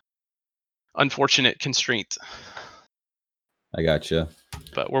a unfortunate constraint. I gotcha.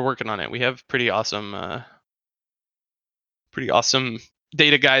 But we're working on it. We have pretty awesome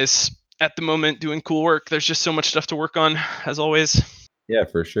data guys at the moment doing cool work. There's just so much stuff to work on, as always. Yeah,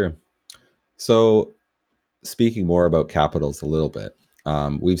 for sure. So speaking more about capitals a little bit,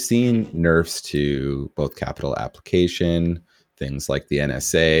 we've seen nerfs to both capital application, things like the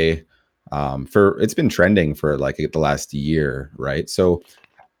NSA. It's been trending for like the last year, right? So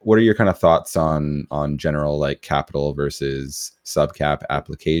what are your kind of thoughts on general like capital versus subcap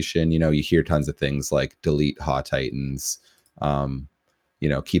application? You hear tons of things like delete hot titans,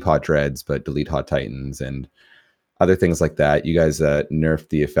 keep hot dreads but delete hot titans, and other things like that. You guys nerfed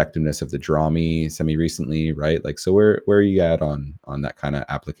the effectiveness of the draw me semi recently, right? Like, so where are you at on that kind of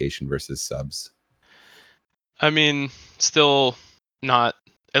application versus subs? I mean, still not,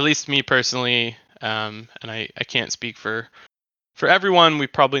 at least me personally, and I can't speak for everyone. We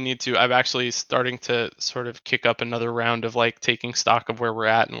probably need to. I'm actually starting to sort of kick up another round of like taking stock of where we're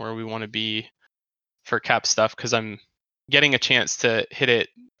at and where we want to be for cap stuff, because I'm getting a chance to hit it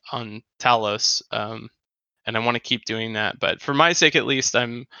on Talos, and I want to keep doing that. But for my sake, at least,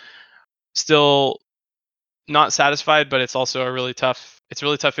 I'm still not satisfied. But it's also a really tough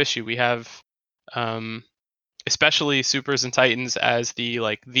issue. We have, especially Supers and Titans as the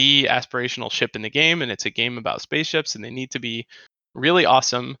aspirational ship in the game, and it's a game about spaceships, and they need to be really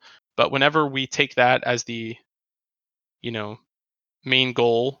awesome. But whenever we take that as the main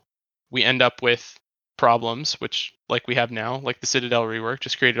goal, we end up with problems, which like we have now, like the Citadel rework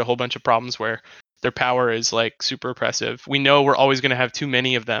just created a whole bunch of problems where their power is like super oppressive. We know we're always going to have too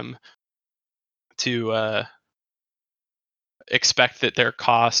many of them to expect that their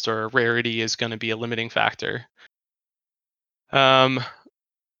cost or rarity is going to be a limiting factor.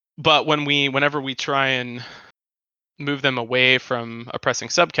 But whenever we try and move them away from oppressing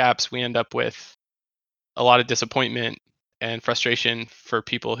subcaps, we end up with a lot of disappointment and frustration for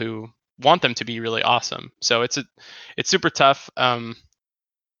people who want them to be really awesome. So it's super tough.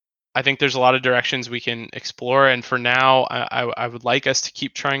 I think there's a lot of directions we can explore, and for now, I would like us to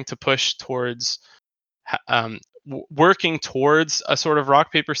keep trying to push towards working towards a sort of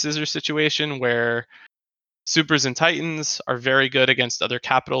rock paper scissors situation where Supers and Titans are very good against other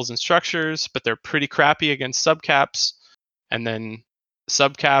capitals and structures, but they're pretty crappy against subcaps. And then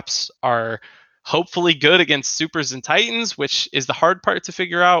subcaps are hopefully good against Supers and Titans, which is the hard part to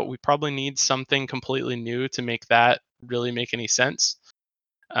figure out. We probably need something completely new to make that really make any sense.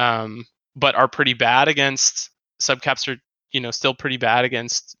 But are pretty bad against subcaps, are still pretty bad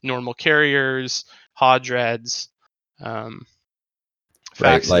against normal carriers, Hod dreads, Right.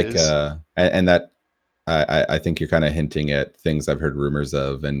 Like, faxes. and that I think you're kind of hinting at things I've heard rumors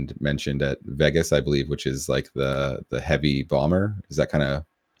of and mentioned at Vegas, I believe, which is like the heavy bomber. Is that kind of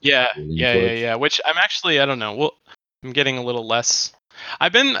Yeah, leaning yeah, yeah, towards? yeah. Which I'm actually, I don't know. Well, I'm getting a little less.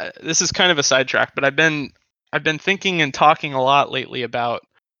 I've been. This is kind of a sidetrack, but I've been thinking and talking a lot lately about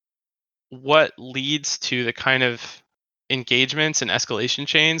what leads to the kind of engagements and escalation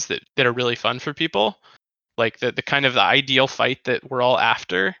chains that are really fun for people, like the kind of the ideal fight that we're all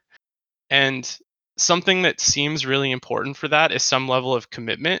after. And something that seems really important for that is some level of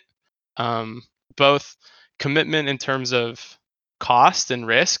commitment, both commitment in terms of cost and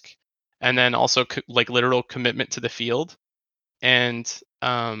risk, and then also like literal commitment to the field. And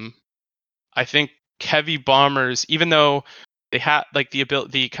I think heavy bombers, even though they have like the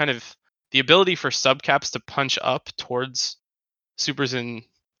ability for subcaps to punch up towards supers and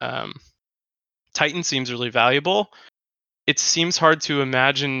um, Titan seems really valuable. It seems hard to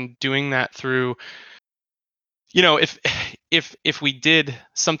imagine doing that through, if if we did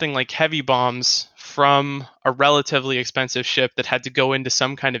something like heavy bombs from a relatively expensive ship that had to go into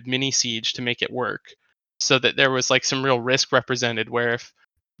some kind of mini siege to make it work, so that there was like some real risk represented, where if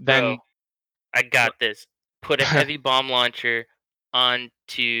then Bro, I got this. Put a heavy bomb launcher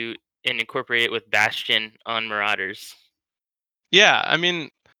onto and incorporate it with Bastion on Marauders. yeah, I mean,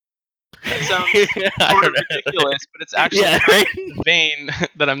 that sounds I sort of don't know. ridiculous, but it's actually Yeah, kind right. of the vein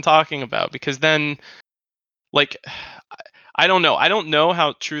that I'm talking about, because then, like, I don't know. I don't know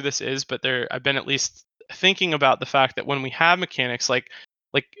how true this is, but I've been at least thinking about the fact that when we have mechanics like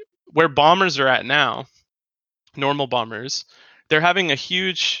where bombers are at now, normal bombers, they're having a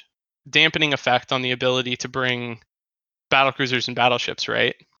huge dampening effect on the ability to bring battle cruisers and battleships,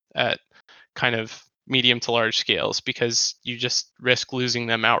 right? At kind of medium to large scales because you just risk losing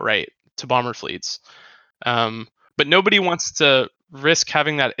them outright to bomber fleets. But nobody wants to risk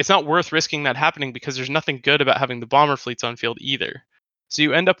having that. It's not worth risking that happening because there's nothing good about having the bomber fleets on field either. So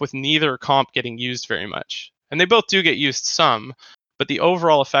you end up with neither comp getting used very much. And they both do get used some, but the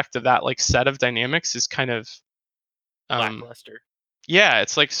overall effect of that like set of dynamics is kind of lackluster. yeah,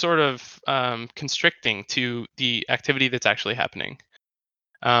 it's like sort of constricting to the activity that's actually happening.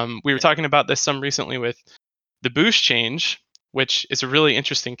 We were talking about this some recently with the boost change, which is a really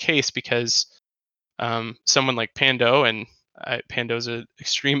interesting case because someone like Pando, and Pando's an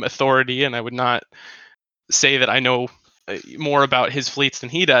extreme authority, and I would not say that I know more about his fleets than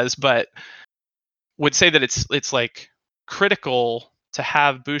he does, but would say that it's like critical to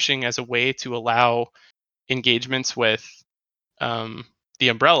have boosting as a way to allow engagements with the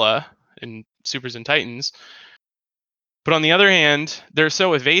umbrella in Supers and Titans. But on the other hand, they're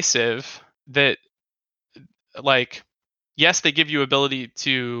so evasive that, like, yes, they give you ability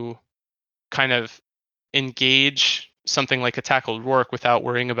to kind of engage something like a tackled Rourke without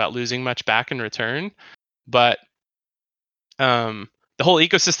worrying about losing much back in return. But the whole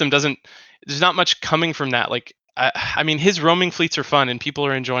ecosystem doesn't. There's not much coming from that. Like, I mean, his roaming fleets are fun and people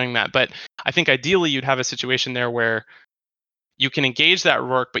are enjoying that. But I think ideally you'd have a situation there where you can engage that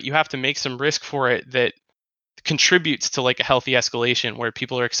Rourke, but you have to make some risk for it that contributes to like a healthy escalation where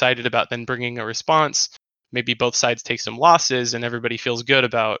people are excited about then bringing a response. Maybe both sides take some losses and everybody feels good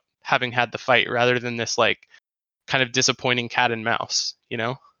about having had the fight rather than this like kind of disappointing cat and mouse, you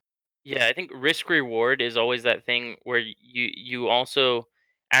know? Yeah, I think risk reward is always that thing where you also,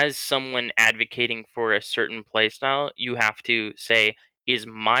 as someone advocating for a certain playstyle, you have to say, is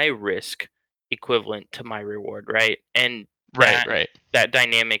my risk equivalent to my reward, right? And Right, that right, that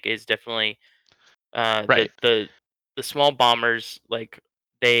dynamic is definitely right. the small bombers, like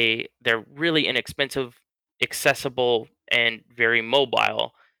they're really inexpensive, accessible, and very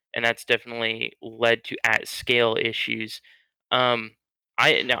mobile, and that's definitely led to at scale issues. Um,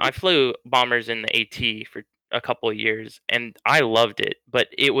 I flew bombers in the AT for a couple of years, and I loved it, but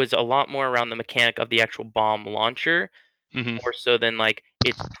it was a lot more around the mechanic of the actual bomb launcher, Hmm. more so than like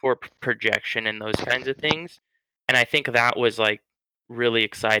its torque projection and those kinds of things. And I think that was like really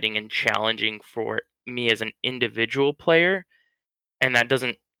exciting and challenging for me as an individual player, and that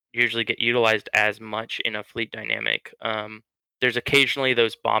doesn't usually get utilized as much in a fleet dynamic. There's occasionally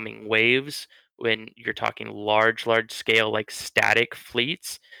those bombing waves when you're talking large scale, like static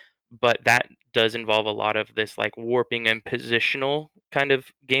fleets, but that does involve a lot of this like warping and positional kind of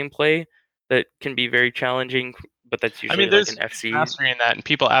gameplay that can be very challenging. But that's I usually mean, like there's an FC. mastery in that, and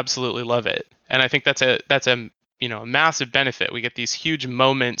people absolutely love it. And I think that's a a massive benefit. We get these huge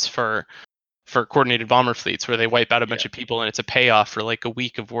moments for coordinated bomber fleets where they wipe out a bunch Yeah. of people, and it's a payoff for like a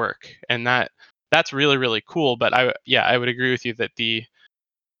week of work, and that's really really cool. But I would agree with you that the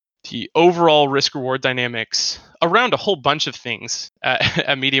overall risk reward dynamics around a whole bunch of things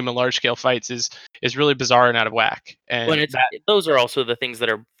at medium and large scale fights is really bizarre and out of whack. When And it's those are also the things that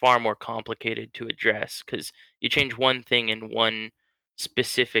are far more complicated to address because you change one thing in one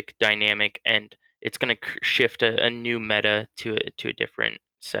specific dynamic, and it's going to shift a new meta to a different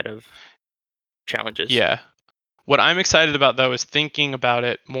set of challenges. yeah, what I'm excited about though is thinking about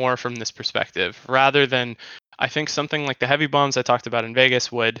it more from this perspective rather than I think something like the heavy bombs I talked about in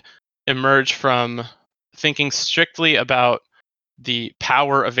Vegas would emerge from thinking strictly about the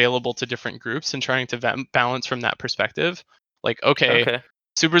power available to different groups and trying to balance from that perspective. Like, okay, Okay.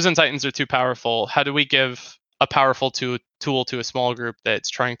 Supers and Titans are too powerful. How do we give a powerful tool to a small group that's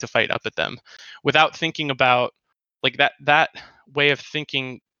trying to fight up at them without thinking about like that way of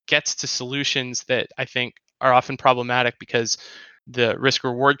thinking gets to solutions that I think are often problematic because the risk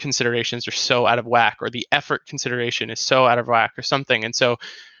reward considerations are so out of whack or the effort consideration is so out of whack or something. And so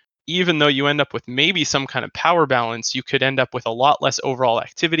even though you end up with maybe some kind of power balance, you could end up with a lot less overall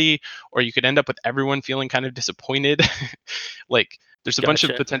activity, or you could end up with everyone feeling kind of disappointed. Like there's a bunch of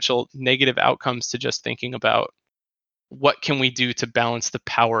Gotcha. potential negative outcomes to just thinking about what can we do to balance the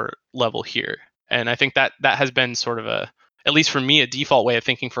power level here. And I think that has been sort of at least for me, a default way of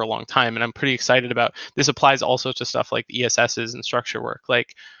thinking for a long time. And I'm pretty excited about this. Applies also to stuff like ESSs and structure work.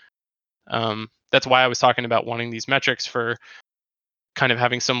 Like that's why I was talking about wanting these metrics for kind of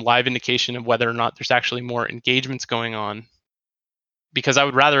having some live indication of whether or not there's actually more engagements going on, because I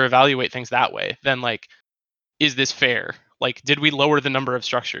would rather evaluate things that way than like, is this fair? Like, did we lower the number of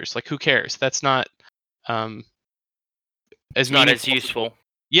structures? Like, who cares? That's not um, as It's not as meaningful. useful.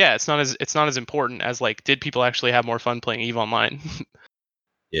 Yeah, it's not as important as like, did people actually have more fun playing Eve Online?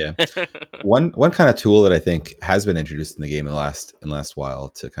 Yeah. One kind of tool that I think has been introduced in the game in the last while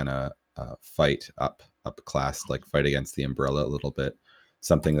to kind of fight up class, like fight against the umbrella a little bit.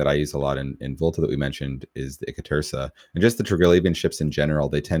 Something that I use a lot in Volta that we mentioned is the Ikatursa, and just the Triglavian ships in general.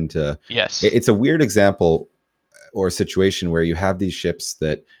 They tend to. Yes. It's a weird example or a situation where you have these ships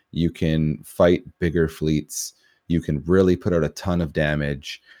that you can fight bigger fleets. You can really put out a ton of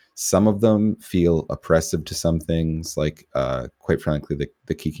damage. Some of them feel oppressive to some things, like quite frankly,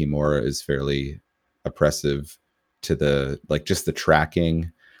 the Kikimora is fairly oppressive to the like just the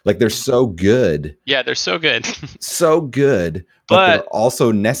tracking. Like they're so good. Yeah, they're so good. So good, but they're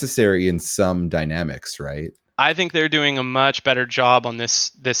also necessary in some dynamics, right? I think they're doing a much better job on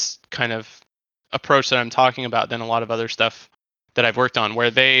this kind of approach that I'm talking about than a lot of other stuff that I've worked on,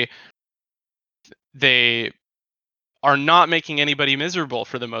 where they are not making anybody miserable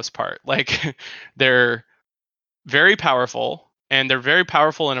for the most part. Like they're very powerful, and they're very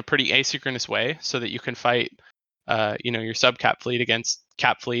powerful in a pretty asynchronous way, so that you can fight your sub-cap fleet against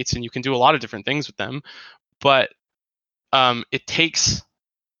cap fleets, and you can do a lot of different things with them. But it takes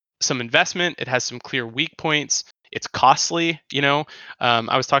some investment. It has some clear weak points. It's costly,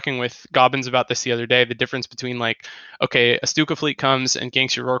 I was talking with Gobbins about this the other day. The difference between like, okay, a Stuka fleet comes and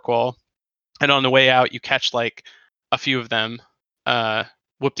ganks your Rorqual, and on the way out you catch like a few of them,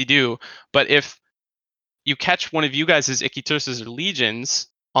 whoop-de-doo. But if you catch one of you guys' Ikitursas or Legions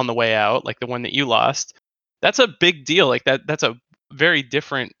on the way out, like the one that you lost, that's a big deal. Like that's a very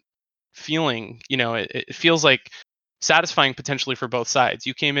different feeling. It feels like satisfying potentially for both sides.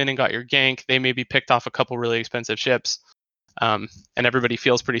 You came in and got your gank. They maybe picked off a couple really expensive ships, and everybody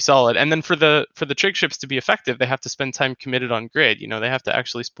feels pretty solid. And then for the trig ships to be effective, they have to spend time committed on grid. They have to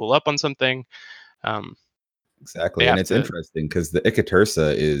actually spool up on something. Exactly, and it's interesting because the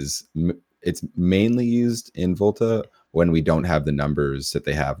Ikatursa it's mainly used in Volta when we don't have the numbers that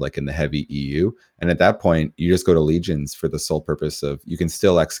they have like in the heavy EU, and at that point you just go to Legions for the sole purpose of you can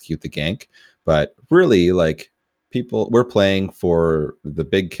still execute the gank, but really like we're playing for the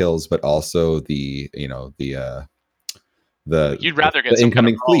big kills, but also the you'd rather get the some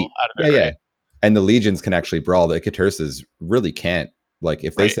incoming kind of fleet out of it, right? And the Legions can actually brawl. The Ikatursas really can't. Like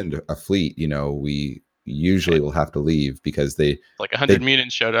if they send a fleet, we usually will have to leave because they like 100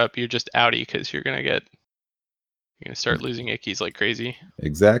 mutants showed up. You're just outie because you're gonna start losing Ikis like crazy.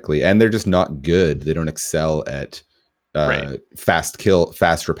 Exactly, and they're just not good. They don't excel at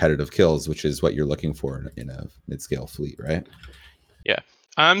fast repetitive kills, which is what you're looking for in a mid-scale fleet, right? Yeah,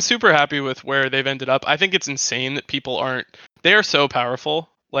 I'm super happy with where they've ended up. I think it's insane that people aren't. They are so powerful.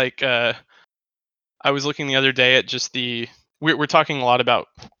 Like I was looking the other day at just we're talking a lot about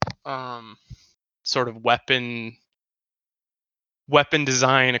sort of weapon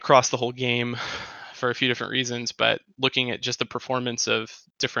design across the whole game for a few different reasons, but looking at just the performance of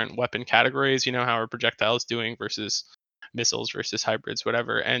different weapon categories, how are projectiles doing versus missiles versus hybrids,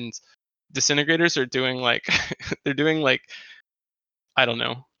 whatever. And disintegrators are doing like they're doing like, I don't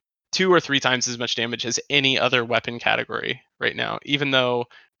know, 2 or 3 times as much damage as any other weapon category right now, even though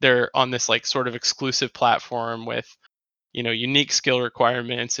they're on this like sort of exclusive platform with unique skill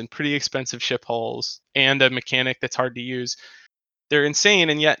requirements and pretty expensive ship hulls and a mechanic that's hard to use. They're insane,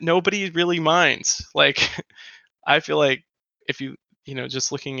 and yet nobody really minds. Like I feel like if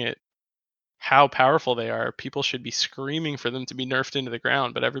just looking at how powerful they are, people should be screaming for them to be nerfed into the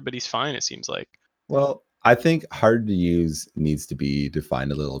ground, but everybody's fine, it seems like. Well, I think hard to use needs to be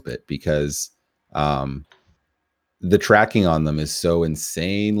defined a little bit because the tracking on them is so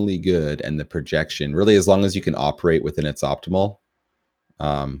insanely good, and the projection really, as long as you can operate within its optimal,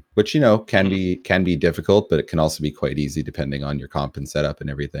 which can be difficult, but it can also be quite easy depending on your comp and setup and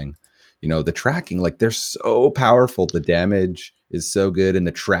everything. The tracking, like they're so powerful, the damage is so good, and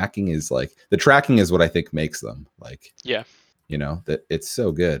the tracking is what I think makes them like. Yeah. That it's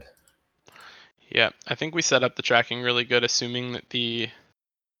so good. Yeah, I think we set up the tracking really good, assuming that the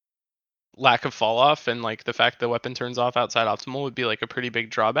lack of fall off and like the fact the weapon turns off outside optimal would be like a pretty big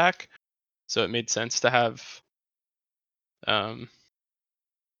drawback. So it made sense to have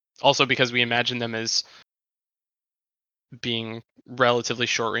also because we imagine them as being relatively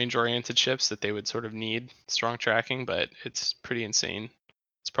short range oriented ships that they would sort of need strong tracking, but it's pretty insane.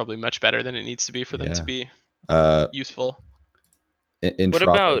 It's probably much better than it needs to be for them to be useful. What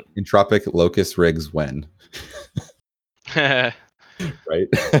about Entropic Locust rigs when? Right?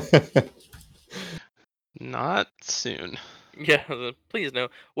 Not soon. Yeah, please no.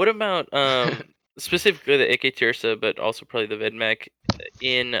 What about specifically the Ikatursa, but also probably the Vedmek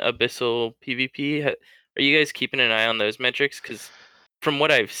in Abyssal PvP? Are you guys keeping an eye on those metrics? Because from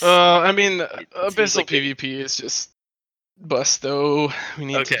what I've seen, I mean, Abyssal PvP is just Busto. We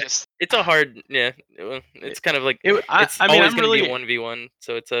need to Okay. just. It's a hard, yeah. It's kind of like it's I mean, always I'm going to be a really. 1v1,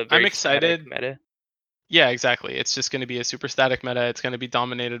 so it's a I'm very static excited. meta. Yeah, exactly. It's just going to be a super static meta. It's going to be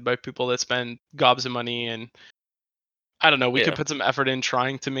dominated by people that spend gobs of money, and I don't know. We could Yeah. put some effort in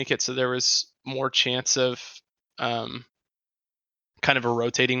trying to make it so there was more chance of um, kind of a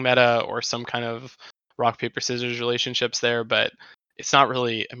rotating meta or some kind of rock paper scissors relationships there, but it's not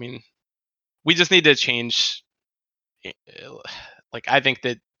really. I mean, we just need to change. Like, I think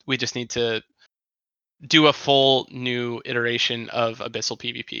that we just need to do a full new iteration of Abyssal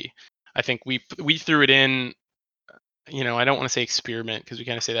PvP. I think we threw it in. I don't want to say experiment because we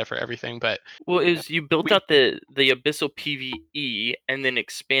kind of say that for everything, but Well, is you built we out the Abyssal PvE and then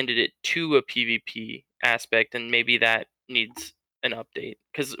expanded it to a PvP aspect, and maybe that needs an update.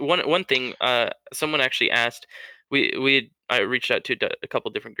 Because one thing, someone actually asked, I reached out to a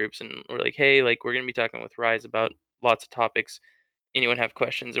couple different groups, and we're like, hey, like we're gonna be talking with Rise about lots of topics. Anyone have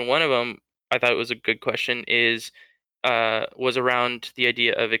questions? And one of them, I thought it was a good question, was around the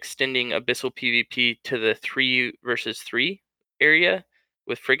idea of extending Abyssal PvP to the 3 versus 3 area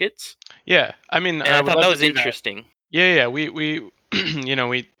with frigates. yeah, I mean, And I I would thought that love to was do that. interesting. Yeah, we we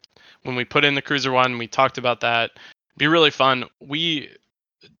when we put in the cruiser one, we talked about that. Be really fun.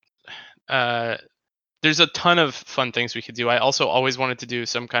 Uh there's a ton of fun things we could do. I also always wanted to do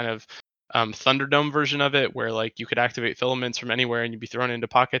some kind of Thunderdome version of it where like you could activate filaments from anywhere and you'd be thrown into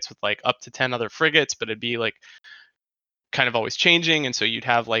pockets with like up to 10 other frigates, but it'd be like kind of always changing, and so you'd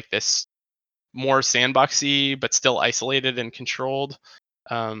have like this more sandboxy but still isolated and controlled.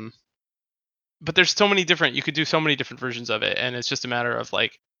 Um, but there's so many different. You could do so many different versions of it, and it's just a matter of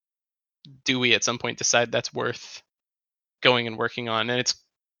like, do we at some point decide that's worth going and working on? And it's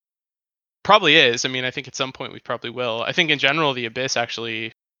probably is. I mean, I think at some point we probably will. I think in general the Abyss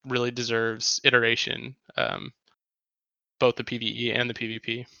actually really deserves iteration, both the PVE and the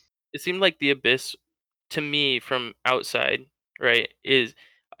PvP. It seemed like the Abyss, to me from outside, right, is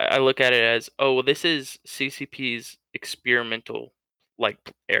I look at it as, oh, well, this is CCP's experimental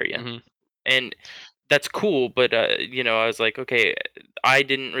area, Hmm. and that's cool. But I was like, okay, I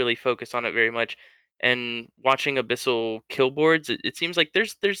didn't really focus on it very much. And watching Abyssal kill boards, it seems like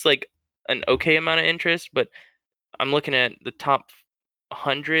there's like an okay amount of interest, but I'm looking at the top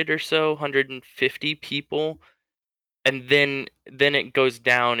 100 or so, 150 people, and then it goes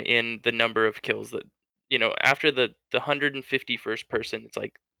down in the number of kills that after the 151st person, it's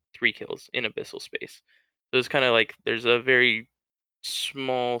like 3 kills in Abyssal space. So it's kind of like there's a very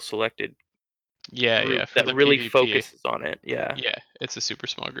small selected Yeah, group for that the really PvP. focuses on it. Yeah. Yeah, it's a super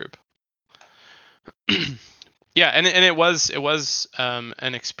small group. Yeah, and it was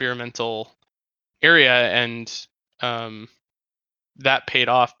an experimental area, and um, that paid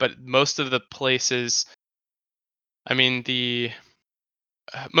off. But most of the places, I mean, the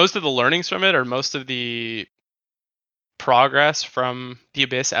most of the learnings from it, or most of the progress from the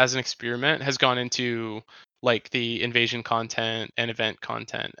Abyss as an experiment, has gone into like the invasion content and event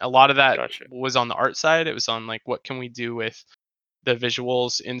content. A lot of that Gotcha. was on the art side. It was on like what can we do with the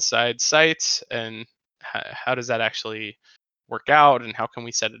visuals inside sites, and how does that actually work out, and how can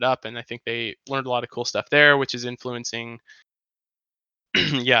we set it up. And I think they learned a lot of cool stuff there, which is influencing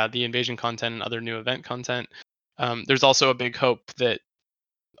yeah, the invasion content and other new event content. There's also a big hope that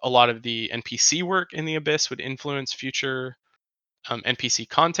a lot of the NPC work in the Abyss would influence future NPC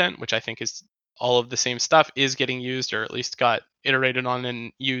content, which I think is all of the same stuff is getting used, or at least got iterated on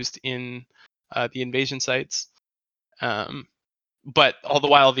and used in the invasion sites. Um, but all the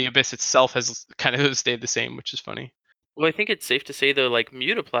while, the Abyss itself has kind of stayed the same, which is funny. Well, I think it's safe to say though, like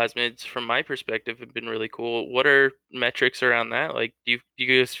mutaplasmids, from my perspective, have been really cool. What are metrics around that? Like, do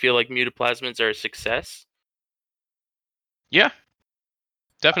you guys feel like mutaplasmids are a success? Yeah,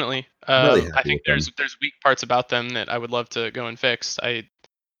 definitely. Really I happy think with them. there's weak parts about them that I would love to go and fix. I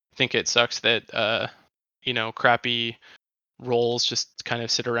think it sucks that crappy roles just kind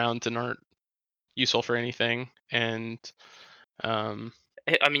of sit around and aren't useful for anything. And um,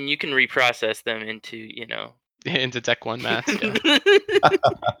 I mean, you can reprocess them into, into Tech One mats, yeah.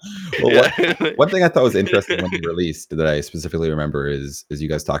 Well, yeah. one thing I thought was interesting when they released that I specifically remember is you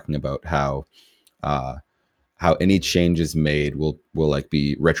guys talking about uh, how any changes made will like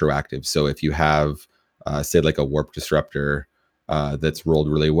be retroactive. So if you have say like a warp disruptor that's rolled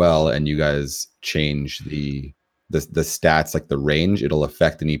really well, and you guys change the stats, like the range, it'll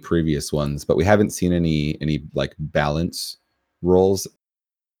affect any previous ones. But we haven't seen any like balance rolls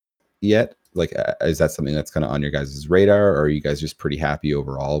yet. Like, is that something that's kind of on your guys' radar, or are you guys just pretty happy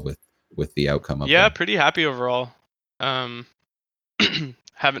overall with the outcome of Yeah, them? pretty happy overall. Um,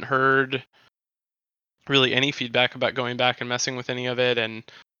 haven't heard really any feedback about going back and messing with any of it, and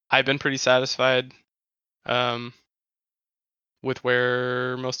I've been pretty satisfied um, with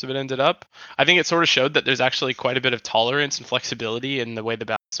where most of it ended up. I think it sort of showed that there's actually quite a bit of tolerance and flexibility in the way the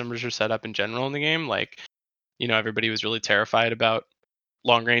balance numbers are set up in general in the game. Like, everybody was really terrified about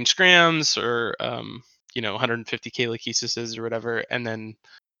long range scrams or 150 kHz or whatever, and then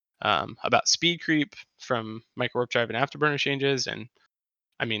about speed creep from micro warp drive and afterburner changes. And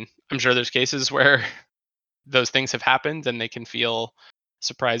I mean, I'm sure there's cases where those things have happened and they can feel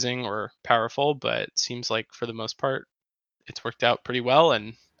surprising or powerful, but it seems like for the most part it's worked out pretty well.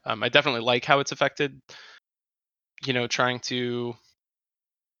 And I definitely like how it's affected trying to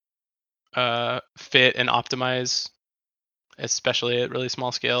fit and optimize, especially at really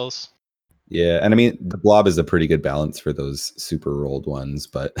small scales. Yeah, and I mean the blob is a pretty good balance for those super rolled ones,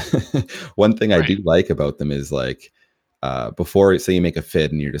 but one thing I Right. do like about them is like before, say you make a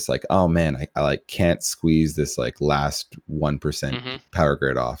FID and you're just like, oh man, I like can't squeeze this like last 1% Hmm. power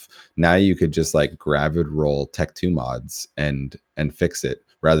grid off. Now you could just like gravid roll Tech 2 mods and fix it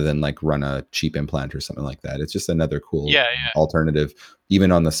rather than like run a cheap implant or something like that. It's just another cool Yeah, alternative,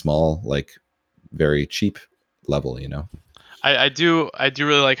 even on the small, like very cheap level, you know? I do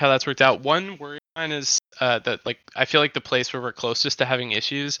really like how that's worked out. One worry of mine is that like I feel like the place where we're closest to having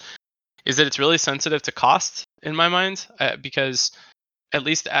issues is that it's really sensitive to cost in my mind, because at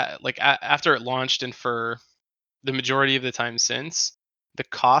least after it launched and for the majority of the time since, the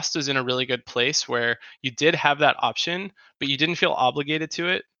cost is in a really good place where you did have that option, but you didn't feel obligated to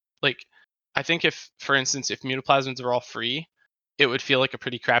it. Like, I think if, for instance, if mutaplasmids were all free, it would feel like a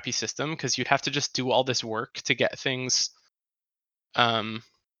pretty crappy system because you'd have to just do all this work to get things, um,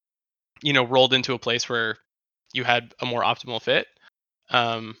 rolled into a place where you had a more optimal fit.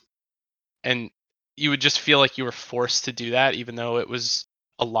 Um, and you would just feel like you were forced to do that, even though it was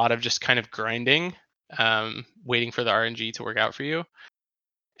a lot of just kind of grinding, waiting for the RNG to work out for you.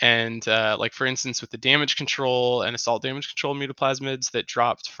 And like for instance, with the damage control and assault damage control mutaplasmids that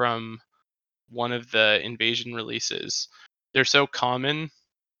dropped from one of the invasion releases, they're so common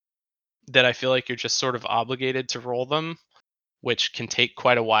that I feel like you're just sort of obligated to roll them, which can take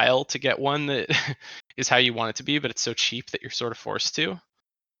quite a while to get one that is how you want it to be, but it's so cheap that you're sort of forced to.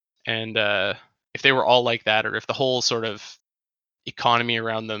 And if they were all like that, or if the whole sort of economy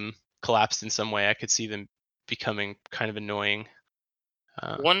around them collapsed in some way, I could see them becoming kind of annoying.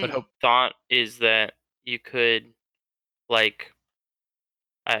 But One hope. thought is that you could like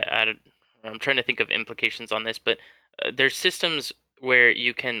I'm trying to think of implications on this, but there's systems where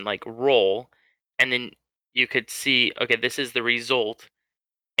you can like roll, and then you could see, okay, this is the result,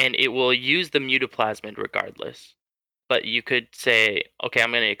 and it will use the mutaplasmid regardless. But you could say, okay,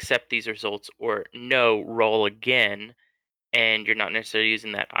 I'm going to accept these results, or no, roll again, and you're not necessarily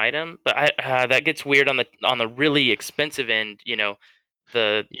using that item. But that gets weird on the really expensive end.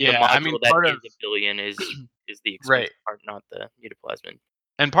 The Yeah, I mean, module that part of is a billion is the right. expensive part, not the mutaplasmid.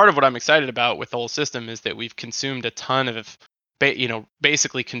 And part of what I'm excited about with the whole system is that we've consumed a ton of,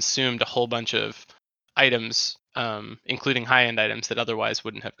 basically consumed a whole bunch of items, including high-end items that otherwise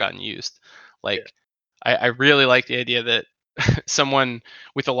wouldn't have gotten used. Yeah. Like, I really like the idea that someone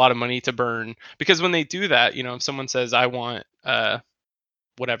with a lot of money to burn, because when they do that, if someone says, I want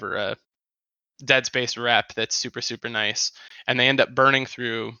whatever, Dead Space rep that's super super nice, and they end up burning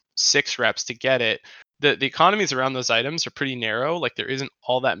through 6 reps to get it. The economies around those items are pretty narrow. Like there isn't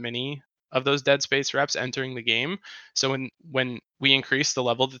all that many of those Dead Space reps entering the game. So when we increase the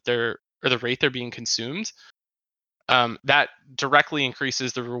level that they're, or the rate they're being consumed, that directly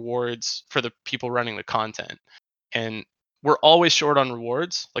increases the rewards for the people running the content. And we're always short on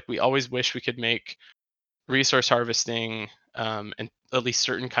rewards. Like we always wish we could make resource harvesting, and at least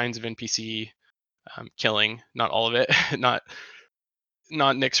certain kinds of NPC killing, not all of it, not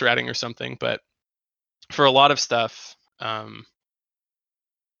Nyx ratting or something, but for a lot of stuff,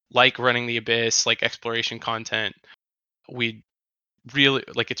 like running the abyss, like exploration content, we really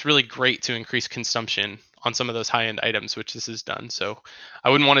like, it's really great to increase consumption on some of those high end items, which this has done. So I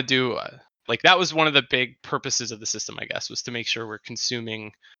wouldn't want to do like, that was one of the big purposes of the system, I guess, was to make sure we're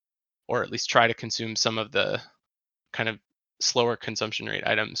consuming, or at least try to consume some of the kind of slower consumption rate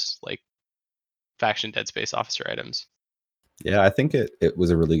items, like faction Dead Space officer items. Yeah, I think it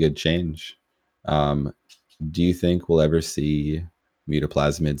was a really good change. Um, do you think we'll ever see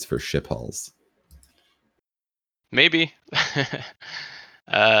mutaplasmids for ship hulls? Maybe.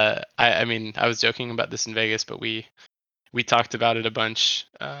 I mean, I was joking about this in Vegas, but we talked about it a bunch,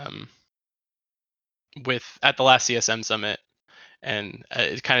 with at the last CSM summit, and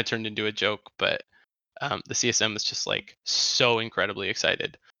it kind of turned into a joke. But the CSM was just like so incredibly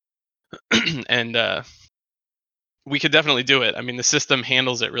excited, and we could definitely do it. I mean, the system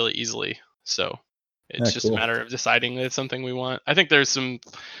handles it really easily, so Yeah, it's just a cool. matter of deciding that it's something we want. I think there's some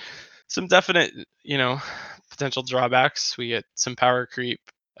definite, potential drawbacks. We get some power creep.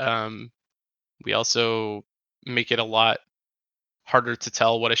 Um, we also make it a lot harder to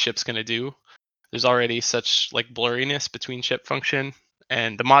tell what a ship's going to do. There's already such like blurriness between ship function,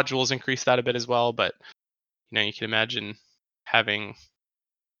 and the modules increase that a bit as well. But you can imagine having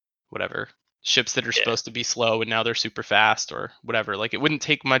whatever ships that are Yeah. supposed to be slow and now they're super fast or whatever. Like it wouldn't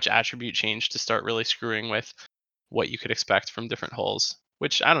take much attribute change to start really screwing with what you could expect from different hulls.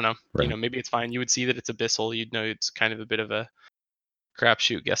 Which I don't know. Right. Maybe it's fine. You would see that it's abyssal. You'd know it's kind of a bit of a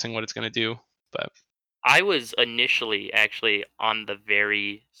crapshoot guessing what it's going to do. But I was initially actually on the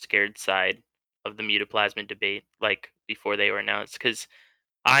very scared side of the mutaplasmid debate, like before they were announced, because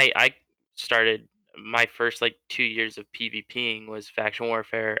I started my first like 2 years of PvPing was faction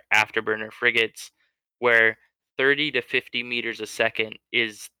warfare afterburner frigates, where 30 to 50 meters a second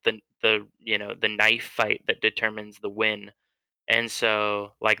is the knife fight that determines the win. And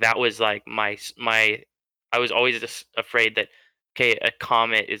so like that was like my I was always just afraid that okay, a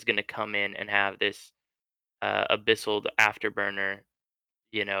comet is going to come in and have this abyssal afterburner,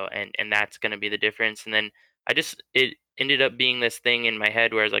 and that's going to be the difference. And then it ended up being this thing in my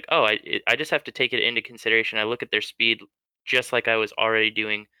head where I was like, oh, I just have to take it into consideration. I look at their speed just like I was already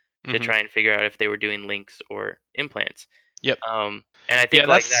doing to hmm try and figure out if they were doing links or implants. yep, And I yeah, think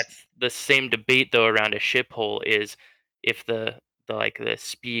like that's that's the same debate though around a ship hull is if the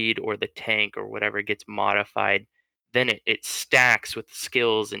speed or the tank or whatever gets modified, then it stacks with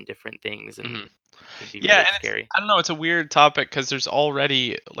skills and different things, and mhm. it could be Yeah, really and scary. I don't know. It's a weird topic because there's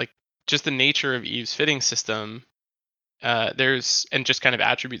already like just the nature of Eve's fitting system. There's and just kind of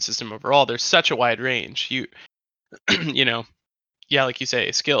attribute system overall. There's such a wide range. You know, yeah, like you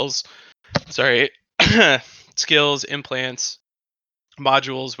say, skills. Sorry, skills, implants,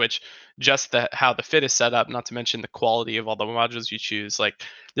 modules, which just how the fit is set up, not to mention the quality of all the modules you choose. Like,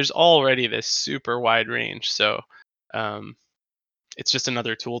 there's already this super wide range. So, um, it's just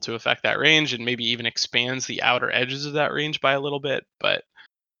another tool to affect that range and maybe even expands the outer edges of that range by a little bit. But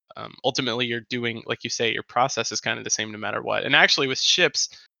ultimately, you're doing, like you say, your process is kind of the same no matter what. And actually, with ships,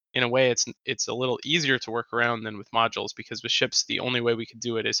 in a way, it's a little easier to work around than with modules because with ships, the only way we could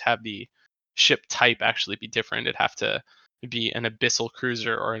do it is have the ship type actually be different. It'd have to be an abyssal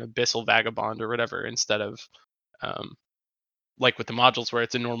cruiser or an abyssal vagabond or whatever instead of um, like with the modules where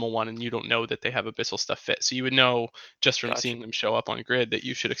it's a normal one and you don't know that they have abyssal stuff fit. So you would know just from Gotcha. seeing them show up on grid that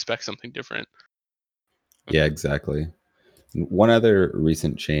you should expect something different. Yeah, exactly. One other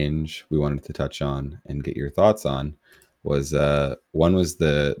recent change we wanted to touch on and get your thoughts on was one was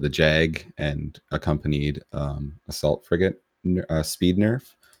the Jag and accompanied assault frigate speed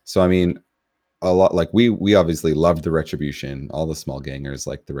nerf. So I mean, a lot like we obviously loved the Retribution. All the small gangers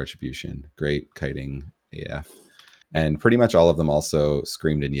like the Retribution. Great kiting AF, and pretty much all of them also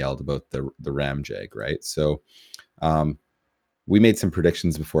screamed and yelled about the Ram Jag, right? So um, we made some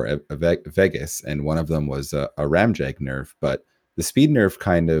predictions before Vegas, and one of them was a Ramjag nerf, but the speed nerf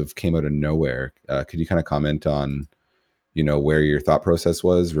kind of came out of nowhere. Could you kind of comment on, where your thought process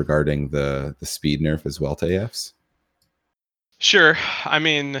was regarding the speed nerf as well to AFs? Sure. I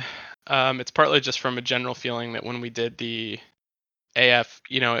mean, it's partly just from a general feeling that when we did the AF,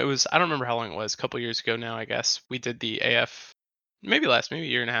 it was, I don't remember how long it was, a couple years ago now, I guess. We did the AF, maybe a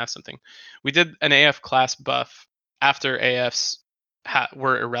year and a half, something. We did an AF class buff after AFs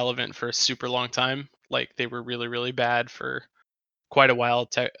were irrelevant for a super long time. Like they were really, really bad for quite a while.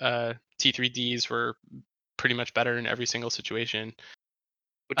 T3Ds were pretty much better in every single situation.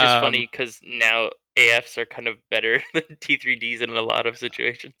 Which is Um, funny because now AFs are kind of better than T3Ds in a lot of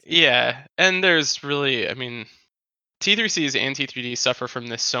situations. yeah, and there's really, I mean, T3Cs and T3Ds suffer from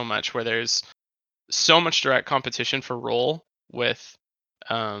this so much where there's so much direct competition for role with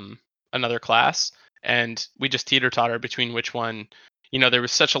um, another class, and we just teeter totter between which one. There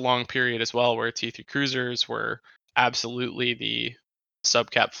was such a long period as well where T3 cruisers were absolutely the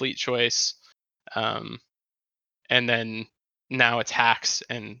subcap fleet choice, um, and then now it's hacks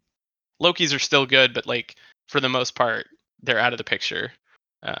and Lokis are still good, but like for the most part, they're out of the picture.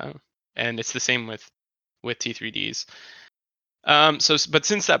 Uh, and it's the same with T3Ds. But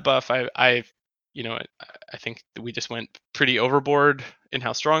since that buff, I think that we just went pretty overboard in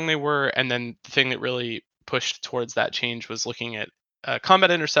how strong they were, and then the thing that really pushed towards that change was looking at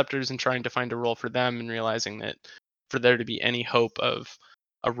combat interceptors and trying to find a role for them, and realizing that for there to be any hope of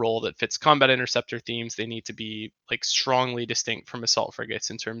a role that fits combat interceptor themes, they need to be like strongly distinct from assault frigates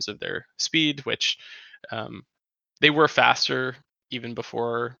in terms of their speed, which um, they were faster even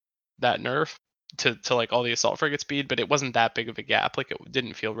before that nerf, to like all the assault frigate speed, but it wasn't that big of a gap. Like it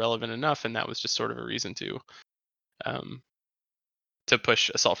didn't feel relevant enough, and that was just sort of a reason um to push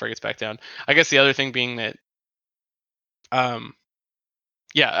assault frigates back down. I guess the other thing being that um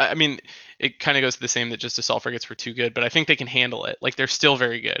yeah, I mean, it kind of goes to the same that just assault frigates were too good, but I think they can handle it. Like they're still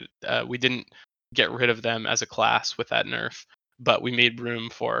very good. We didn't get rid of them as a class with that nerf, but we made room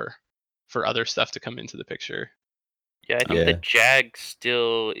for other stuff to come into the picture. Yeah, I think the Yeah. Jag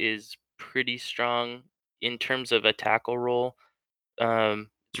still is pretty strong in terms of a tackle role.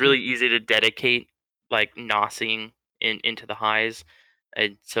 It's really easy to dedicate like nosing into the highs,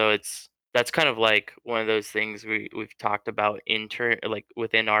 and so that's kind of like one of those things we've talked about like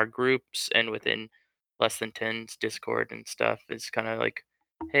within our groups and within less than tens Discord and stuff. It's kind of like,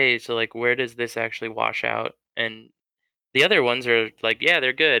 hey, so like where does this actually wash out? And the other ones are like, yeah,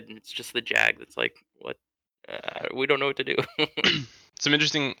 they're good. And it's just the Jag that's like, what? We don't know what to do. Some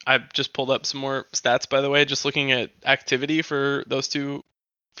interesting. I just pulled up some more stats, by the way, just looking at activity for those two,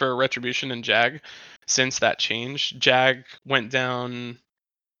 for Retribution and Jag. Since that change, Jag went down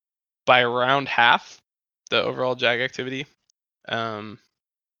by around half the overall Jag activity. Um,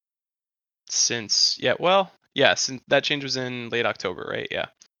 since since that change was in late October, right? Yeah.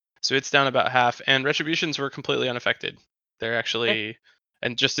 So it's down about half, and Retributions were completely unaffected. They're actually,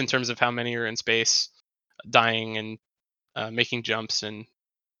 and just in terms of how many are in space, dying and making jumps and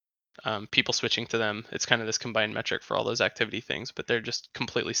people switching to them, it's kind of this combined metric for all those activity things, but they're just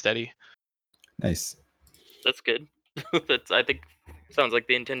completely steady. Nice. That's good. That's I think sounds like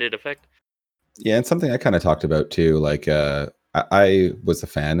the intended effect. Yeah, and something I kind of talked about too. Like, I was a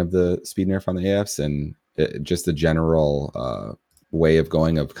fan of the speed nerf on the AFs, and just the general way of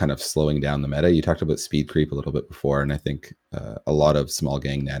going of kind of slowing down the meta. You talked about speed creep a little bit before, and I think a lot of small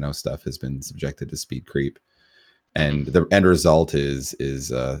gang nano stuff has been subjected to speed creep, and the end result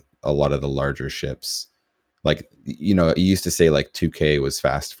is a lot of the larger ships. Like, you know, you used to say like 2K was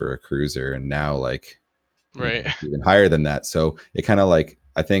fast for a cruiser, and now like Right. even higher than that. So it kind of like,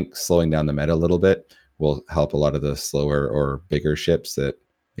 I think slowing down the meta a little bit will help a lot of the slower or bigger ships that,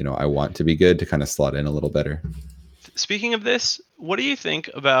 you know, I want to be good to kind of slot in a little better. Speaking of this, what do you think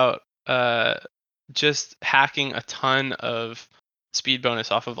about just hacking a ton of speed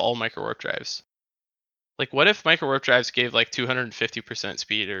bonus off of all micro warp drives? Like, what if micro warp drives gave like 250%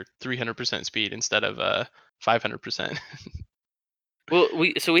 speed or 300% speed instead of 500%? Well,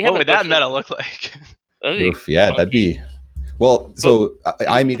 we What have a would that question. meta look like? That'd be Oof, yeah, that'd funky. be well. So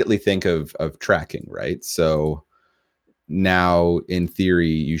I immediately think of tracking, right? So now, in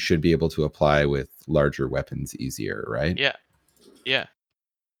theory, you should be able to apply with larger weapons easier, right? Yeah, yeah,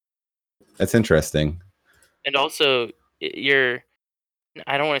 That's interesting. And also your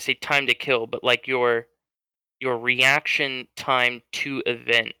I don't want to say time to kill, but like your reaction time to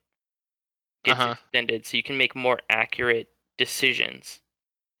event gets uh-huh, extended, so you can make more accurate decisions.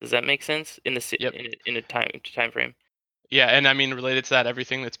 Does that make sense in yep. in a time frame? Yeah, and I mean, related to that,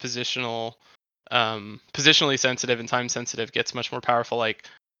 everything that's positionally sensitive and time sensitive gets much more powerful. Like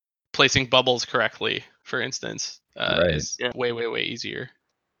placing bubbles correctly, for instance, Right. is Yeah. way easier.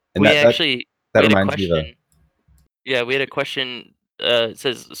 And We that that actually that we had a reminds me of a question. Yeah, we had a question. It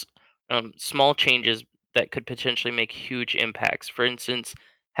says small changes that could potentially make huge impacts. For instance,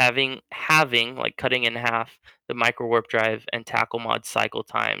 having like cutting in half the micro warp drive and tackle mod cycle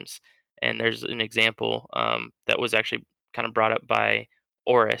times. And there's an example that was actually kind of brought up by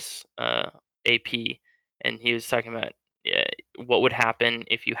Oris AP, and he was talking about uh, what would happen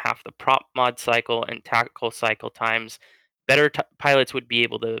if you half the prop mod cycle and tackle cycle times. Better pilots would be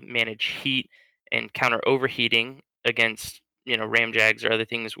able to manage heat and counter overheating against ramjags or other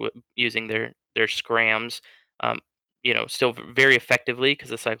things using their scrams, um, still very effectively because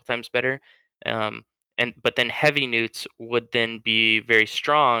the cycle time's better. um, and but then heavy newts would then be very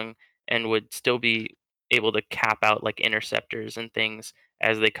strong and would still be able to cap out like interceptors and things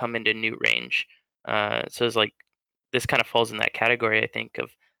as they come into newt range. So it's like this kind of falls in that category, I think, of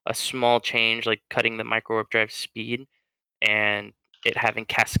a small change like cutting the micro warp drive speed and it having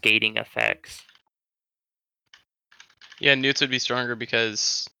cascading effects. Yeah, newts would be stronger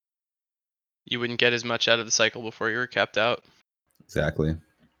because you wouldn't get as much out of the cycle before you were capped out. exactly.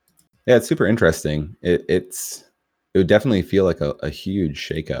 Yeah, it's super interesting. It would definitely feel like a huge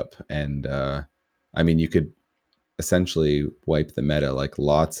shakeup, and I mean, you could essentially wipe the meta. Like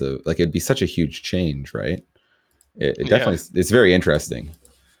lots of like it'd be such a huge change, right? It Yeah. definitely it's very interesting.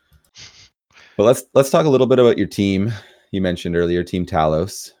 But let's talk a little bit about your team. You mentioned earlier Team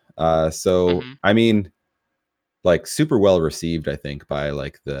Talos. So hmm I mean, like super well received, I think, by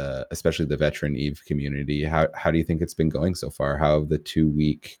like especially the veteran Eve community. How do you think it's been going so far? How have the 2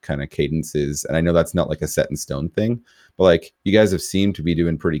 week kind of cadences? And I know that's not like a set in stone thing, but like you guys have seemed to be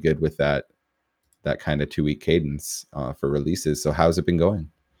doing pretty good with that kind of 2 week cadence for releases. So how's it been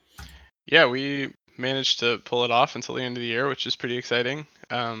going? Yeah, we managed to pull it off until the end of the year, which is pretty exciting.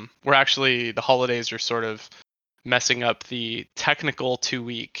 We're actually, the holidays are sort of messing up the technical 2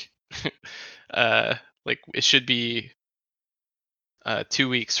 week. Like it should be 2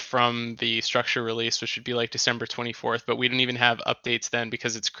 weeks from the structure release, which should be like December 24th, but we didn't even have updates then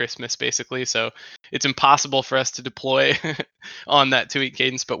because it's Christmas basically. So it's impossible for us to deploy on that 2 week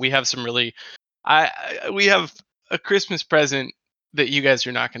cadence. But we have some really, we have a Christmas present that you guys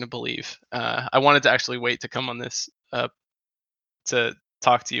are not going to believe. I wanted to actually wait to come on this to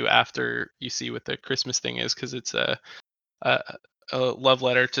talk to you after you see what the Christmas thing is, because it's a love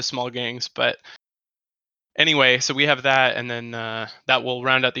letter to small gangs. But anyway, so we have that, and then that will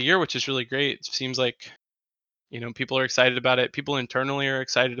round out the year, which is really great. It seems like people are excited about it. People internally are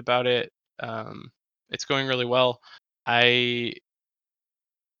excited about it. It's going really well. I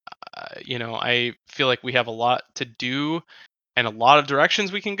I feel like we have a lot to do and a lot of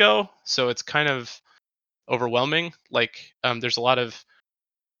directions we can go. So it's kind of overwhelming. Like there's a lot of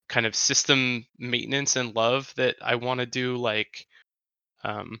kind of system maintenance and love that I want to do. Like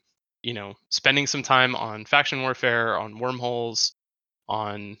um, spending some time on faction warfare, on wormholes,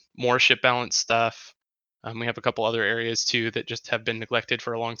 on more ship balance stuff. We have a couple other areas too that just have been neglected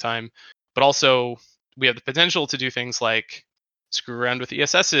for a long time. But also, we have the potential to do things like screw around with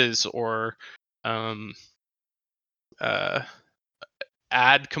ESSs or um, uh,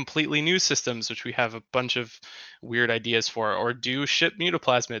 add completely new systems, which we have a bunch of weird ideas for, or do ship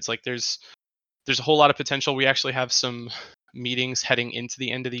mutaplasmids. Like there's a whole lot of potential. We actually have some meetings heading into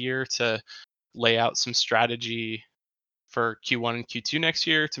the end of the year to lay out some strategy for Q1 and Q2 next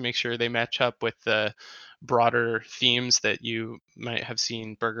year to make sure they match up with the broader themes that you might have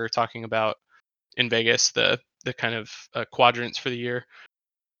seen Berger talking about in Vegas, the kind of quadrants for the year.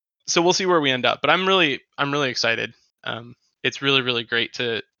 So we'll see where we end up, but I'm really excited. It's really great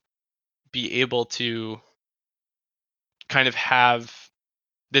to be able to kind of have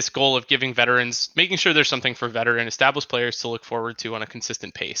this goal of giving veterans, making sure there's something for veteran established players to look forward to on a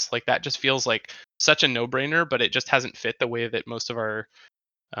consistent pace. Like that just feels like such a no-brainer, but it just hasn't fit the way that most of our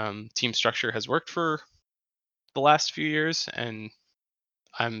team structure has worked for the last few years, and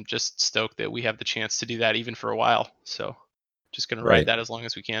I'm just stoked that we have the chance to do that even for a while. So just gonna ride Right. that as long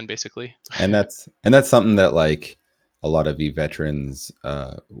as we can, basically. And that's something that like a lot of you veterans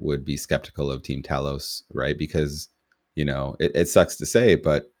would be skeptical of Team Talos, right? Because it sucks to say,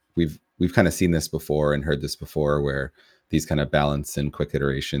 but we've kind of seen this before and heard this before, where these kind of balance and quick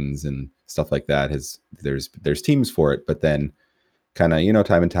iterations and stuff like that there's teams for it, but then kind of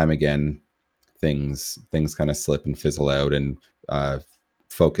time and time again things kind of slip and fizzle out, and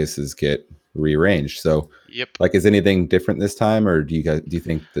focuses get rearranged. So Yep. like, is anything different this time, or do you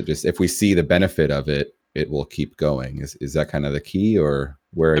think that just if we see the benefit of it, it will keep going? Is that kind of the key, or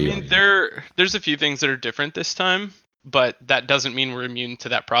where are I you? mean, there's a few things that are different this time, but that doesn't mean we're immune to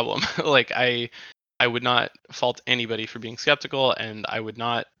that problem. Like I would not fault anybody for being skeptical, and I would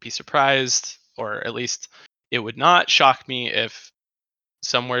not be surprised, or at least it would not shock me if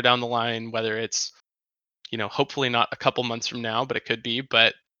somewhere down the line, whether it's hopefully not a couple months from now, but it could be,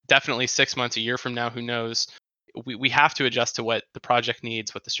 but definitely 6 months, a year from now, who knows? We have to adjust to what the project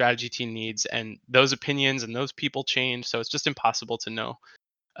needs, what the strategy team needs, and those opinions and those people change. So it's just impossible to know.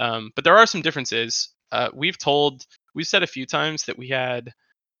 But there are some differences. We've said a few times that we had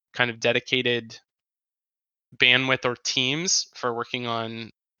kind of dedicated bandwidth or teams for working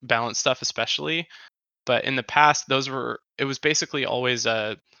on balance stuff, especially. But in the past, it was basically always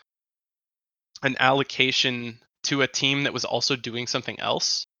an allocation to a team that was also doing something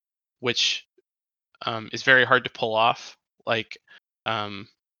else, which is very hard to pull off. Like, um,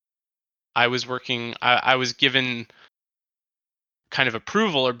 I was given kind of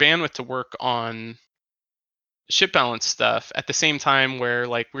approval or bandwidth to work on ship balance stuff at the same time where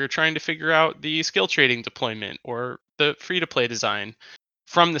like we were trying to figure out the skill trading deployment or the free to play design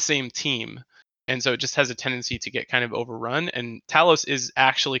from the same team. And so it just has a tendency to get kind of overrun. And Talos is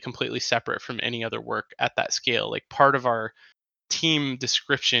actually completely separate from any other work at that scale. Like part of our team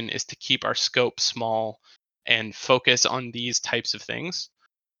description is to keep our scope small and focus on these types of things,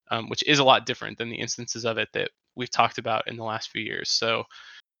 which is a lot different than the instances of it that we've talked about in the last few years. So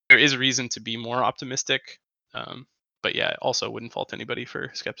there is reason to be more optimistic. Um, but yeah, also wouldn't fault anybody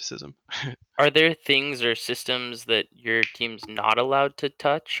for skepticism. Are there things or systems that your team's not allowed to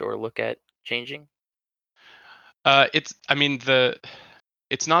touch or look at changing? I mean,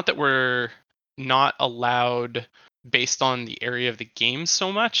 it's not that we're not allowed based on the area of the game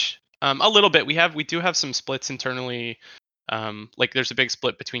so much. A little bit. We do have some splits internally. Like there's a big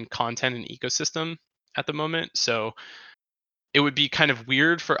split between content and ecosystem at the moment. So it would be kind of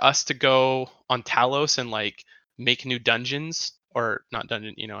weird for us to go on Talos and like make new dungeons, or not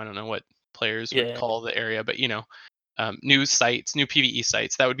dungeon. I don't know what players would Yeah. call the area, but new sites, new PVE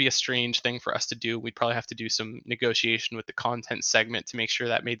sites. That would be a strange thing for us to do. We'd probably have to do some negotiation with the content segment to make sure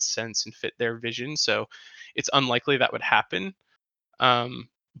that made sense and fit their vision. So it's unlikely that would happen.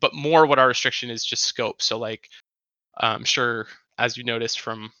 But more what our restriction is just scope. So like, sure, as you noticed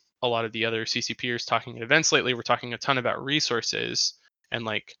from a lot of the other CCPers talking at events lately, we're talking a ton about resources and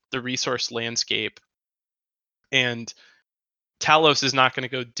like the resource landscape. And Talos is not going to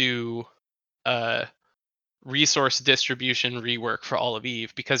go do uh resource distribution rework for all of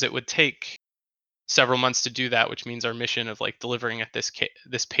Eve, because it would take several months to do that, which means our mission of like delivering at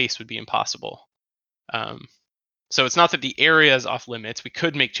this pace would be impossible. Um, so it's not that the area is off limits. We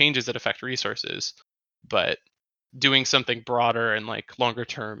could make changes that affect resources, but doing something broader and like longer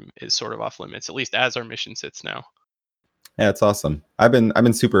term is sort of off limits, at least as our mission sits now. Yeah, it's awesome. I've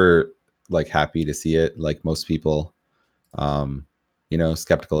been super like happy to see it. Like most people, um,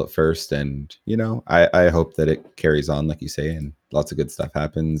 skeptical at first, and I hope that it carries on, like you say, and lots of good stuff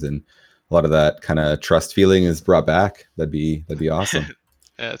happens, and a lot of that kind of trust feeling is brought back. That'd be awesome.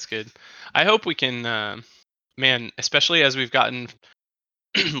 Yeah, that's good. I hope we can, man, especially as we've gotten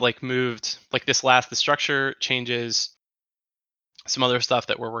like moved, like the structure changes, some other stuff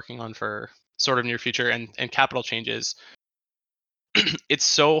that we're working on for sort of near future, and capital changes. It's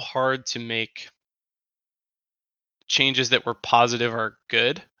so hard to make changes that were positive or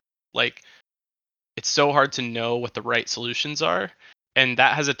good. Like it's so hard to know what the right solutions are, and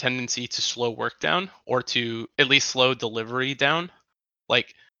that has a tendency to slow work down, or to at least slow delivery down.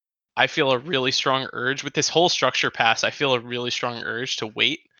 Like I feel a really strong urge with this whole structure pass. I feel a really strong urge to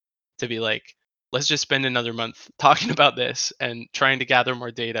wait, to be like, let's just spend another month talking about this and trying to gather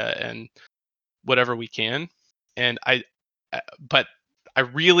more data and whatever we can. And but I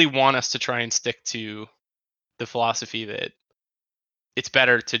really want us to try and stick to the philosophy that it's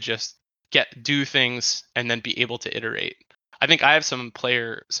better to just do things and then be able to iterate. I think I have some of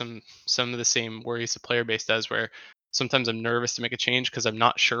the same worries the player base does, where sometimes I'm nervous to make a change because I'm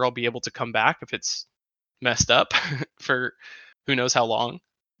not sure I'll be able to come back if it's messed up for who knows how long.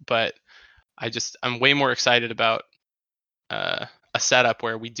 But I'm way more excited about a setup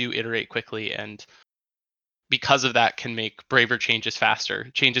where we do iterate quickly, and because of that can make braver changes faster,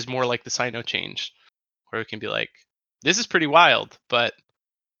 changes more like the Sino change, where we can be like, this is pretty wild, but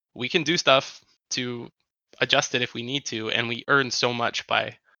we can do stuff to adjust it if we need to, and we earn so much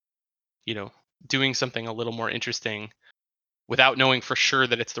by you know doing something a little more interesting without knowing for sure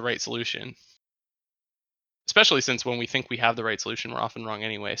that it's the right solution, especially since when we think we have the right solution, we're often wrong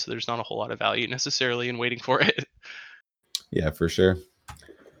anyway, so there's not a whole lot of value necessarily in waiting for it. Yeah, for sure.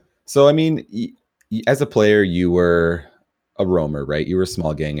 So I mean, as a player, you were a roamer, right? You were a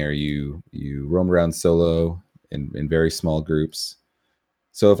small ganger. You roam around solo in very small groups.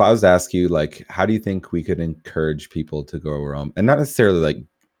 So if I was to ask you, like, how do you think we could encourage people to go roam, and not necessarily like,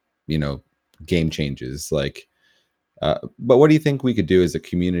 you know, game changes, like, but what do you think we could do as a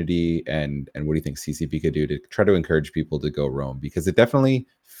community, and what do you think CCP could do to try to encourage people to go roam? Because it definitely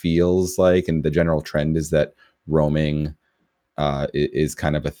feels like, and the general trend is that roaming is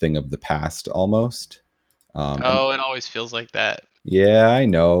kind of a thing of the past almost. And Oh, it always feels like that. yeah, I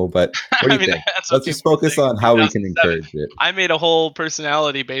know, but what do I you mean, think? that's what Let's just people were focus saying on in how we can 2007. encourage it. I made a whole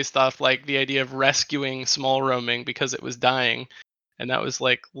personality based off like the idea of rescuing small roaming because it was dying, and that was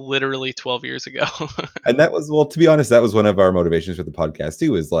like literally 12 years ago. And that was, well, to be honest, that was one of our motivations for the podcast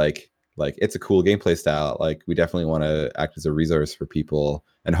too, is like it's a cool gameplay style. Like we definitely want to act as a resource for people,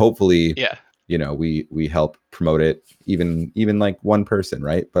 and hopefully, Yeah. we help promote it, even like one person,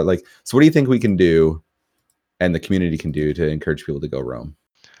 right? But like, so what do you think we can do and the community can do to encourage people to go roam?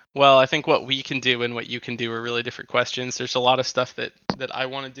 Well, I think what we can do and what you can do are really different questions. There's a lot of stuff that I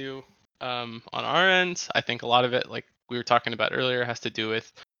want to do on our end. I think a lot of it, like we were talking about earlier, has to do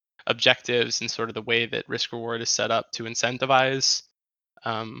with objectives and sort of the way that risk reward is set up to incentivize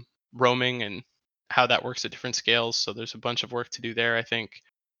roaming and how that works at different scales. So there's a bunch of work to do there, I think.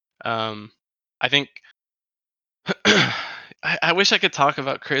 Um, I think I wish I could talk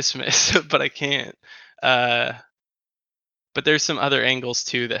about Christmas, but I can't. Uh, but there's some other angles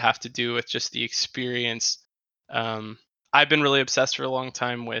too that have to do with just the experience. Um, I've been really obsessed for a long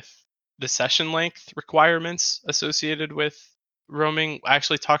time with the session length requirements associated with roaming. I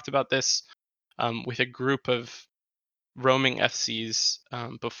actually talked about this with a group of roaming FCs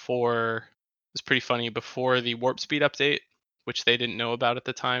before. It was pretty funny before the warp speed update, which they didn't know about at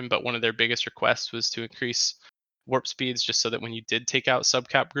the time. But one of their biggest requests was to increase warp speeds, just so that when you did take out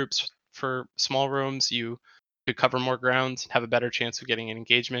subcap groups for small roams, you could cover more ground, have a better chance of getting an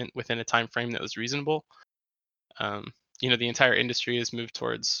engagement within a time frame that was reasonable. The entire industry has moved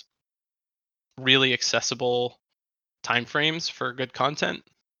towards really accessible time frames for good content.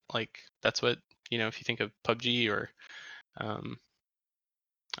 Like that's what, if you think of PUBG or um,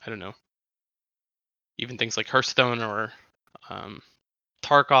 I don't know, even things like Hearthstone or um,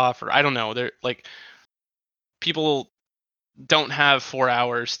 Tarkov, or I don't know, they're like, people don't have 4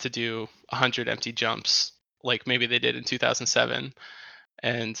 hours to do 100 empty jumps like maybe they did in 2007.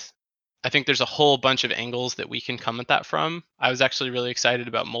 And I think there's a whole bunch of angles that we can come at that from. I was actually really excited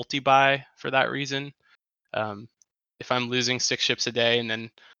about multi-buy for that reason. Um, if I'm losing 6 ships a day and then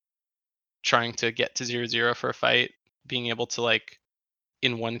trying to get to 0-0 for a fight, being able to like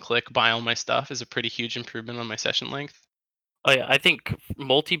in one click buy all my stuff is a pretty huge improvement on my session length. Oh yeah, I think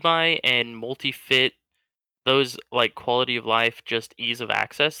multi-buy and multi-fit, those like quality of life, just ease of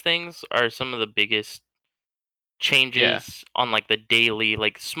access things are some of the biggest Yeah, changes on like the daily,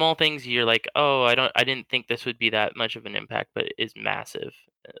 like small things you're like, oh, I didn't think this would be that much of an impact, but it is massive.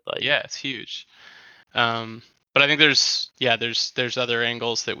 Like, yeah, it's huge. But I think there's other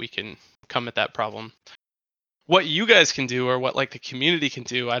angles that we can come at that problem. What you guys can do, or what like the community can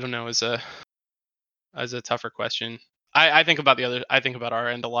do, I don't know, is a tougher question. I think about our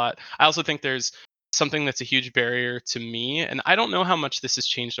end a lot. I also think there's something that's a huge barrier to me, and I don't know how much this has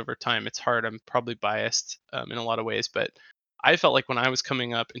changed over time. It's hard. I'm probably biased in a lot of ways, but I felt like when I was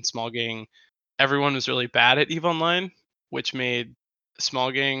coming up in small gang, everyone was really bad at Eve Online, which made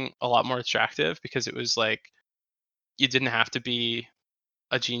small gang a lot more attractive because it was like you didn't have to be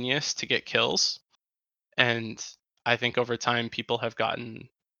a genius to get kills. And I think over time people have gotten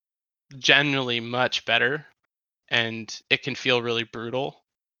generally much better, and it can feel really brutal.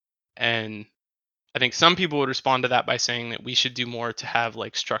 And I think some people would respond to that by saying that we should do more to have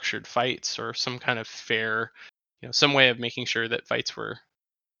like structured fights or some kind of fair, some way of making sure that fights were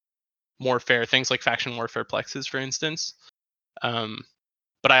more fair. Things like faction warfare plexes, for instance. Um,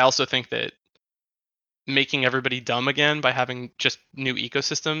 but I also think that making everybody dumb again by having just new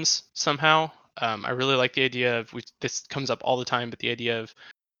ecosystems somehow. I really like the idea of, this comes up all the time, but the idea of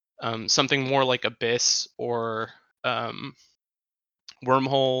something more like Abyss or um,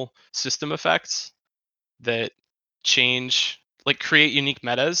 wormhole system effects that create unique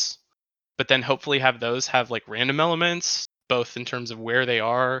metas, but then hopefully have those have like random elements, both in terms of where they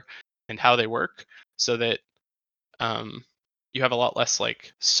are and how they work, so that um, you have a lot less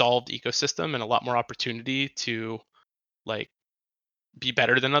like solved ecosystem and a lot more opportunity to like be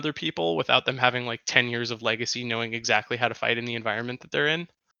better than other people without them having like 10 years of legacy knowing exactly how to fight in the environment that they're in.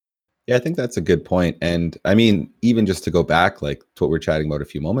 Yeah, I think that's a good point. And I mean, even just to go back, like to what we were chatting about a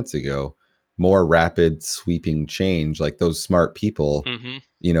few moments ago, more rapid sweeping change, like those smart people, Hmm.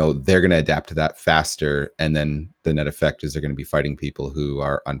 they're going to adapt to that faster. And then the net effect is they're going to be fighting people who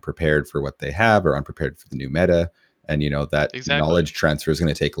are unprepared for what they have or unprepared for the new meta. And, that Exactly. knowledge transfer is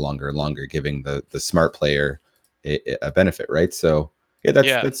going to take longer and longer, giving the smart player a benefit, right? So yeah,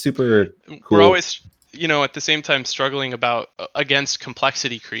 Yeah. that's super We're cool. always, at the same time struggling against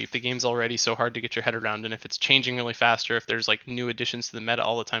complexity creep. The game's already so hard to get your head around, and if it's changing really fast, or if there's like new additions to the meta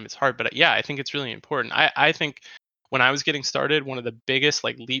all the time, it's hard. But yeah, I think it's really important. I think when I was getting started, one of the biggest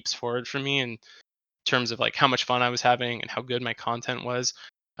like leaps forward for me in terms of like how much fun I was having and how good my content was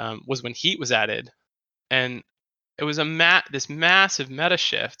when Heat was added. And it was this massive meta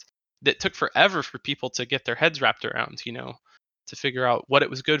shift that took forever for people to get their heads wrapped around, to figure out what it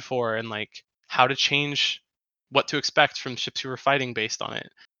was good for and like how to change what to expect from ships you were fighting based on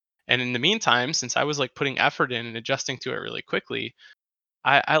it. And in the meantime, since I was like putting effort in and adjusting to it really quickly,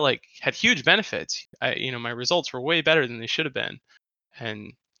 I like had huge benefits. My results were way better than they should have been.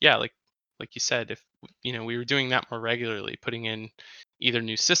 And yeah, like you said, if we were doing that more regularly, putting in either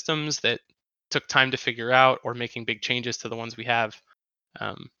new systems that took time to figure out or making big changes to the ones we have,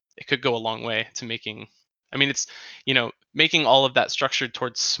 it could go a long way to making. I mean, it's making all of that structured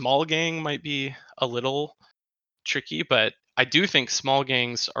towards small gang might be a little tricky, but I do think small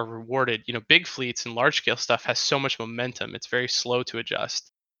gangs are rewarded. Big fleets and large scale stuff has so much momentum. It's very slow to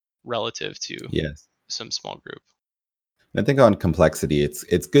adjust relative to Yes. some small group. I think on complexity,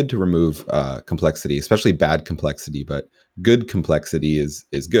 it's good to remove complexity, especially bad complexity, but good complexity is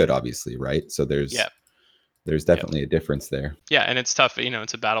good, obviously, right? So Yeah. there's Yep. definitely a difference there. Yeah, and it's tough.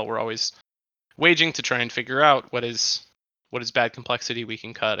 It's a battle we're always waging to try and figure out what is bad complexity we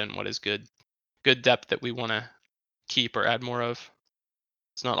can cut and what is good depth that we want to keep or add more of.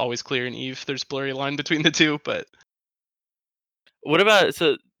 It's not always clear in Eve. There's a blurry line between the two, but What about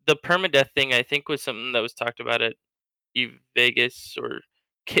the permadeath thing? I think was something that was talked about at Eve Vegas, or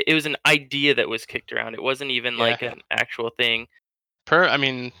it was an idea that was kicked around. It wasn't even yeah. like an actual thing. I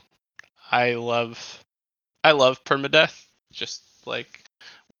mean, I love permadeath. Just like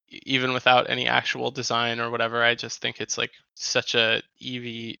even without any actual design or whatever, I just think it's like such a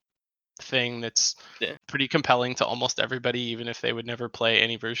Eevee thing that's Yeah. pretty compelling to almost everybody, even if they would never play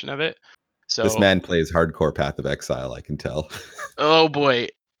any version of it. So This man plays hardcore Path of Exile, I can tell. oh boy,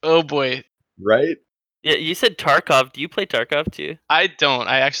 Right? Yeah, you said Tarkov. Do you play Tarkov too? I don't.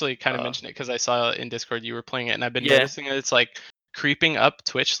 I actually kind of Oh. mentioned it because I saw in Discord you were playing it, and I've been Yeah. noticing that it's like creeping up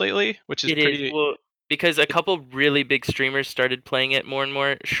Twitch lately, which is It is. pretty. Well, because a couple really big streamers started playing it more and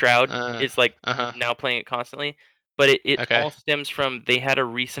more. Shroud is like Uh-huh. now playing it constantly, but it Okay. all stems from they had a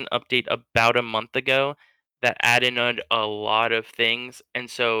recent update about a month ago that added on a lot of things, and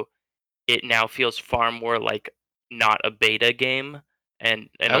so it now feels far more like not a beta game, and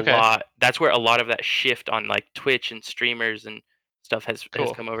a Okay. lot. That's where a lot of that shift on like Twitch and streamers and stuff has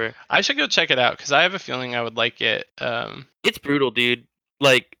Cool. come over. I should go check it out because I have a feeling I would like it. It's brutal, dude.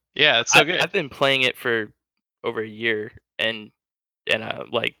 Like Yeah, it's so good. I've been playing it for over a year, and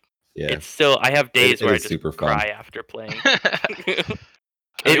like Yeah. it's still. I have days It where I is just super fun. cry after playing.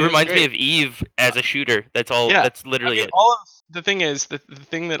 I It mean, it's reminds me great. of Eve as a shooter. That's all. Yeah, That's literally I mean, it. all of the thing is the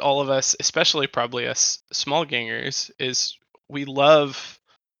thing that all of us, especially probably us small gangers, is we love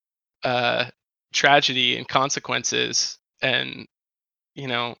tragedy and consequences and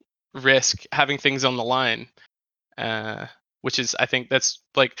risk, having things on the line, which is, I think that's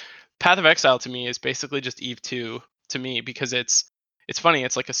like Path of Exile to me is basically just Eve 2 to me, because it's funny,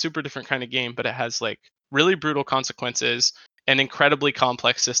 it's like a super different kind of game, but it has like really brutal consequences and incredibly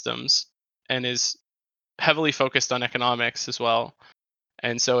complex systems, and is heavily focused on economics as well.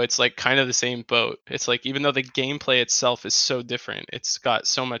 And so it's like kind of the same boat. It's like even though the gameplay itself is so different, it's got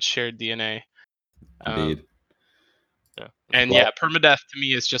so much shared DNA. Indeed. Yeah. And Well- yeah, permadeath to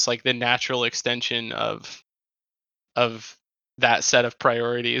me is just like the natural extension of that set of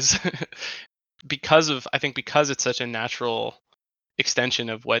priorities. I think because it's such a natural extension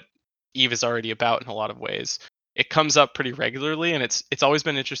of what Eve is already about in a lot of ways. It comes up pretty regularly, and it's always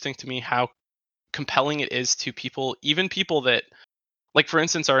been interesting to me how compelling it is to people, even people that, like for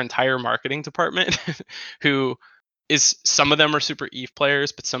instance our entire marketing department, who is, some of them are super Eve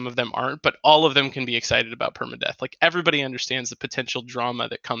players, but some of them aren't, but all of them can be excited about permadeath. Like everybody understands the potential drama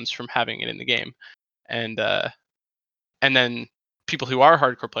that comes from having it in the game. And then people who are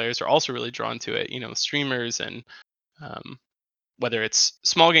hardcore players are also really drawn to it, streamers and whether it's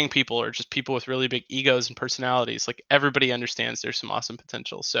small gang people or just people with really big egos and personalities, like everybody understands there's some awesome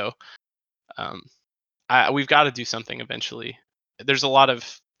potential. So um, we've got to do something eventually. There's a lot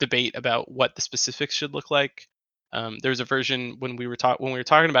of debate about what the specifics should look like. There's a version when we were talking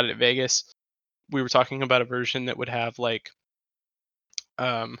about it at Vegas, we were talking about a version that would have like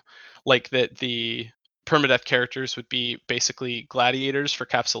that the permadeath characters would be basically gladiators for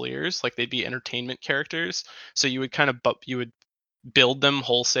capsuleers, like they'd be entertainment characters. So you would you would build them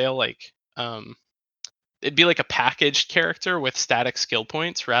wholesale, like it'd be like a packaged character with static skill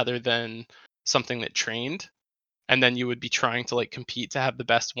points rather than something that trained, and then you would be trying to like compete to have the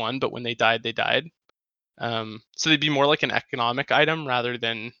best one, but when they died, they died. So they'd be more like an economic item rather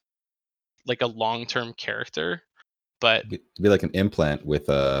than like a long-term character. But It'd be like an implant with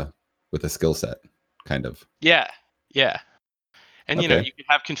a skill set, kind of. yeah, and Okay. you could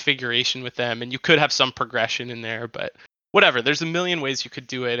have configuration with them, and you could have some progression in there, but whatever, there's a million ways you could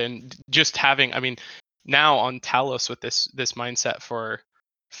do it. And just having, I mean, now on Talos with this mindset for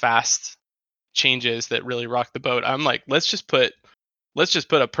fast changes that really rock the boat, I'm like, let's just put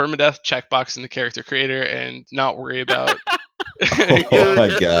a permadeath checkbox in the character creator and not worry about Oh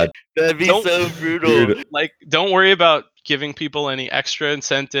my god. That'd be Don't- so brutal. Dude. like, don't worry about giving people any extra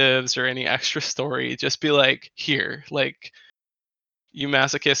incentives or any extra story. Just be like, here, like, you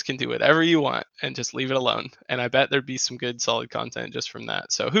masochists can do whatever you want and just leave it alone. And I bet there'd be some good solid content just from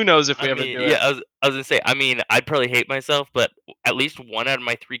that. So who knows if we I ever mean, do yeah, it. I was gonna say. I mean, I'd probably hate myself, but at least one out of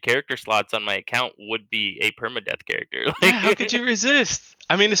my 3 character slots on my account would be a permadeath character. Like, Yeah, how could you resist?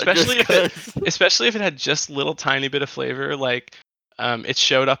 I mean, just especially if 'cause. it had just little tiny bit of flavor, like it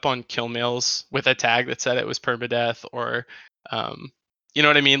showed up on kill mails with a tag that said it was permadeath, or you know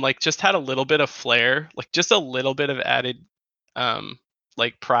what I mean? Like just had a little bit of flair, like just a little bit of added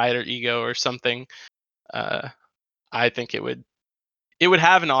like pride or ego or something. I think it would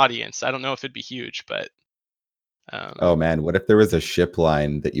have an audience. I don't know if it'd be huge, but Oh man, what if there was a ship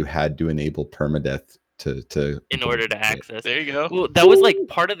line that you had to enable permadeath to in order to access. There you go. Well, that was like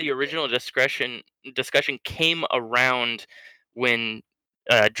part of the original discussion came around when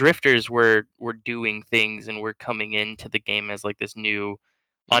drifters were doing things and were coming into the game as like this new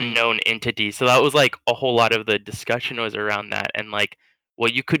unknown entity. So that was like a whole lot of the discussion was around that, and like,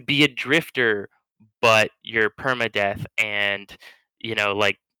 well, you could be a drifter, but you're permadeath, and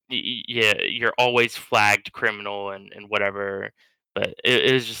like yeah, you're always flagged criminal and whatever. But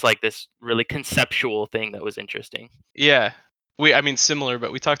it was just like this really conceptual thing that was interesting. Yeah. I mean, similar,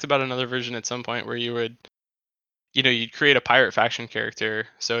 but we talked about another version at some point where you would, you'd create a pirate faction character.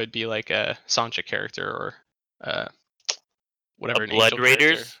 So it'd be like a Sancha character or whatever, A an Blood angel character.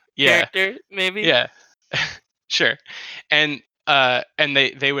 Raiders Yeah. character, maybe? Yeah. Sure. And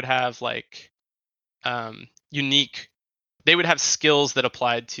they would have like unique, they would have skills that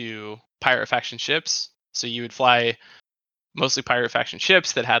applied to pirate faction ships. So you would fly mostly pirate faction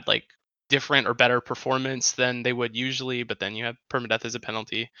ships that had like different or better performance than they would usually, but then you have permadeath as a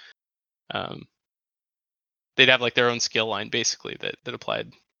penalty. They'd have like their own skill line basically that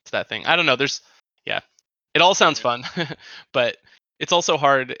applied to that thing. I don't know. It all sounds fun, but it's also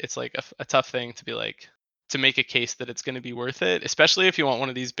hard. It's like a tough thing to be like, to make a case that it's going to be worth it, especially if you want one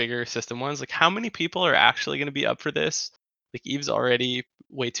of these bigger system ones. Like, how many people are actually going to be up for this? Like, Eve's already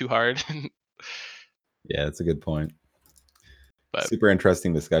way too hard. Yeah, that's a good point. But super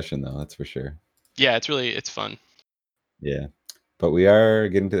interesting discussion, though. That's for sure. Yeah, it's fun. Yeah, but we are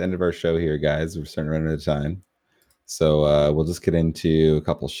getting to the end of our show here, guys. We're starting to run out of time, so we'll just get into a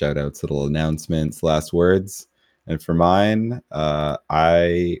couple shout outs, little announcements, last words. And for mine,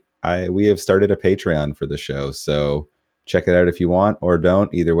 we have started a Patreon for the show, so check it out if you want or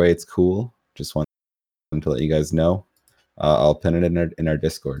don't. Either way, it's cool. Just want to let you guys know. I'll pin it in our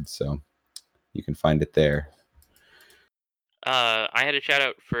Discord, so you can find it there. I had a shout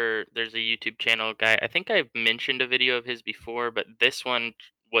out for, there's a YouTube channel guy. I think I've mentioned a video of his before, but this one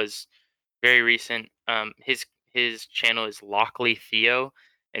was very recent. His channel is Lockley Theo,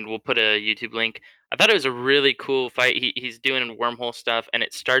 and we'll put a YouTube link. I thought it was a really cool fight. He's doing wormhole stuff, and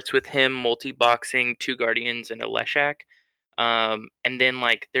it starts with him multi-boxing 2 Guardians and a Leshak. And then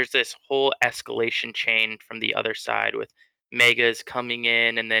like there's this whole escalation chain from the other side with Megas coming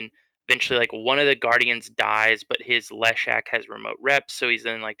in, and then eventually like one of the Guardians dies, but his Leshak has remote reps, so he's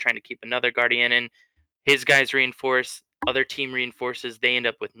then like trying to keep another Guardian in. His guys reinforce, other team reinforces, they end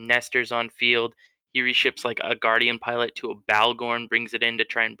up with nesters on field. He reships like a Guardian pilot to a Balgorn, brings it in to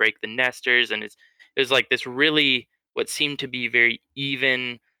try and break the nesters, and it was like this really what seemed to be very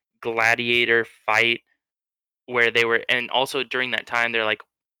even gladiator fight where they were, and also during that time they're like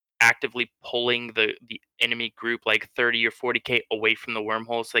actively pulling the enemy group like 30 or 40k away from the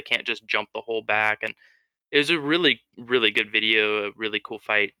wormhole, so they can't just jump the hole back. And it was a really really good video, a really cool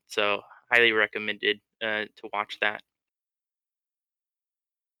fight, so highly recommended to watch that.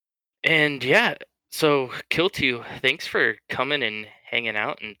 And yeah, so Kill2, thanks for coming and hanging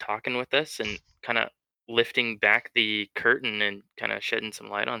out and talking with us and kind of lifting back the curtain and kind of shedding some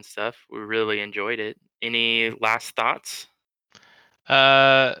light on stuff. We really enjoyed it. Any last thoughts?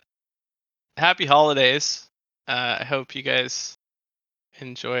 Happy holidays. I hope you guys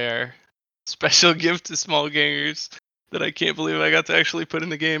enjoy our special gift to small gangers that I can't believe I got to actually put in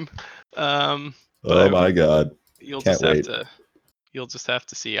the game. Oh my god. You'll Can't wait. You'll just have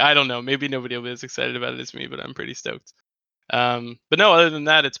to see. I don't know. Maybe nobody will be as excited about it as me, but I'm pretty stoked. But no, other than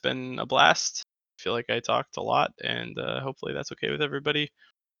that, it's been a blast. I feel like I talked a lot, and hopefully that's okay with everybody.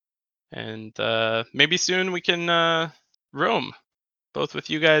 And maybe soon we can roam, both with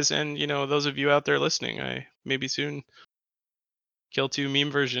you guys and those of you out there listening. Maybe soon Kill2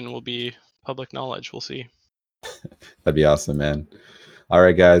 meme version will be public knowledge. We'll see. That'd be awesome, man. All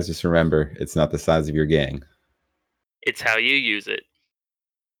right, guys, just remember, it's not the size of your gang. It's how you use it.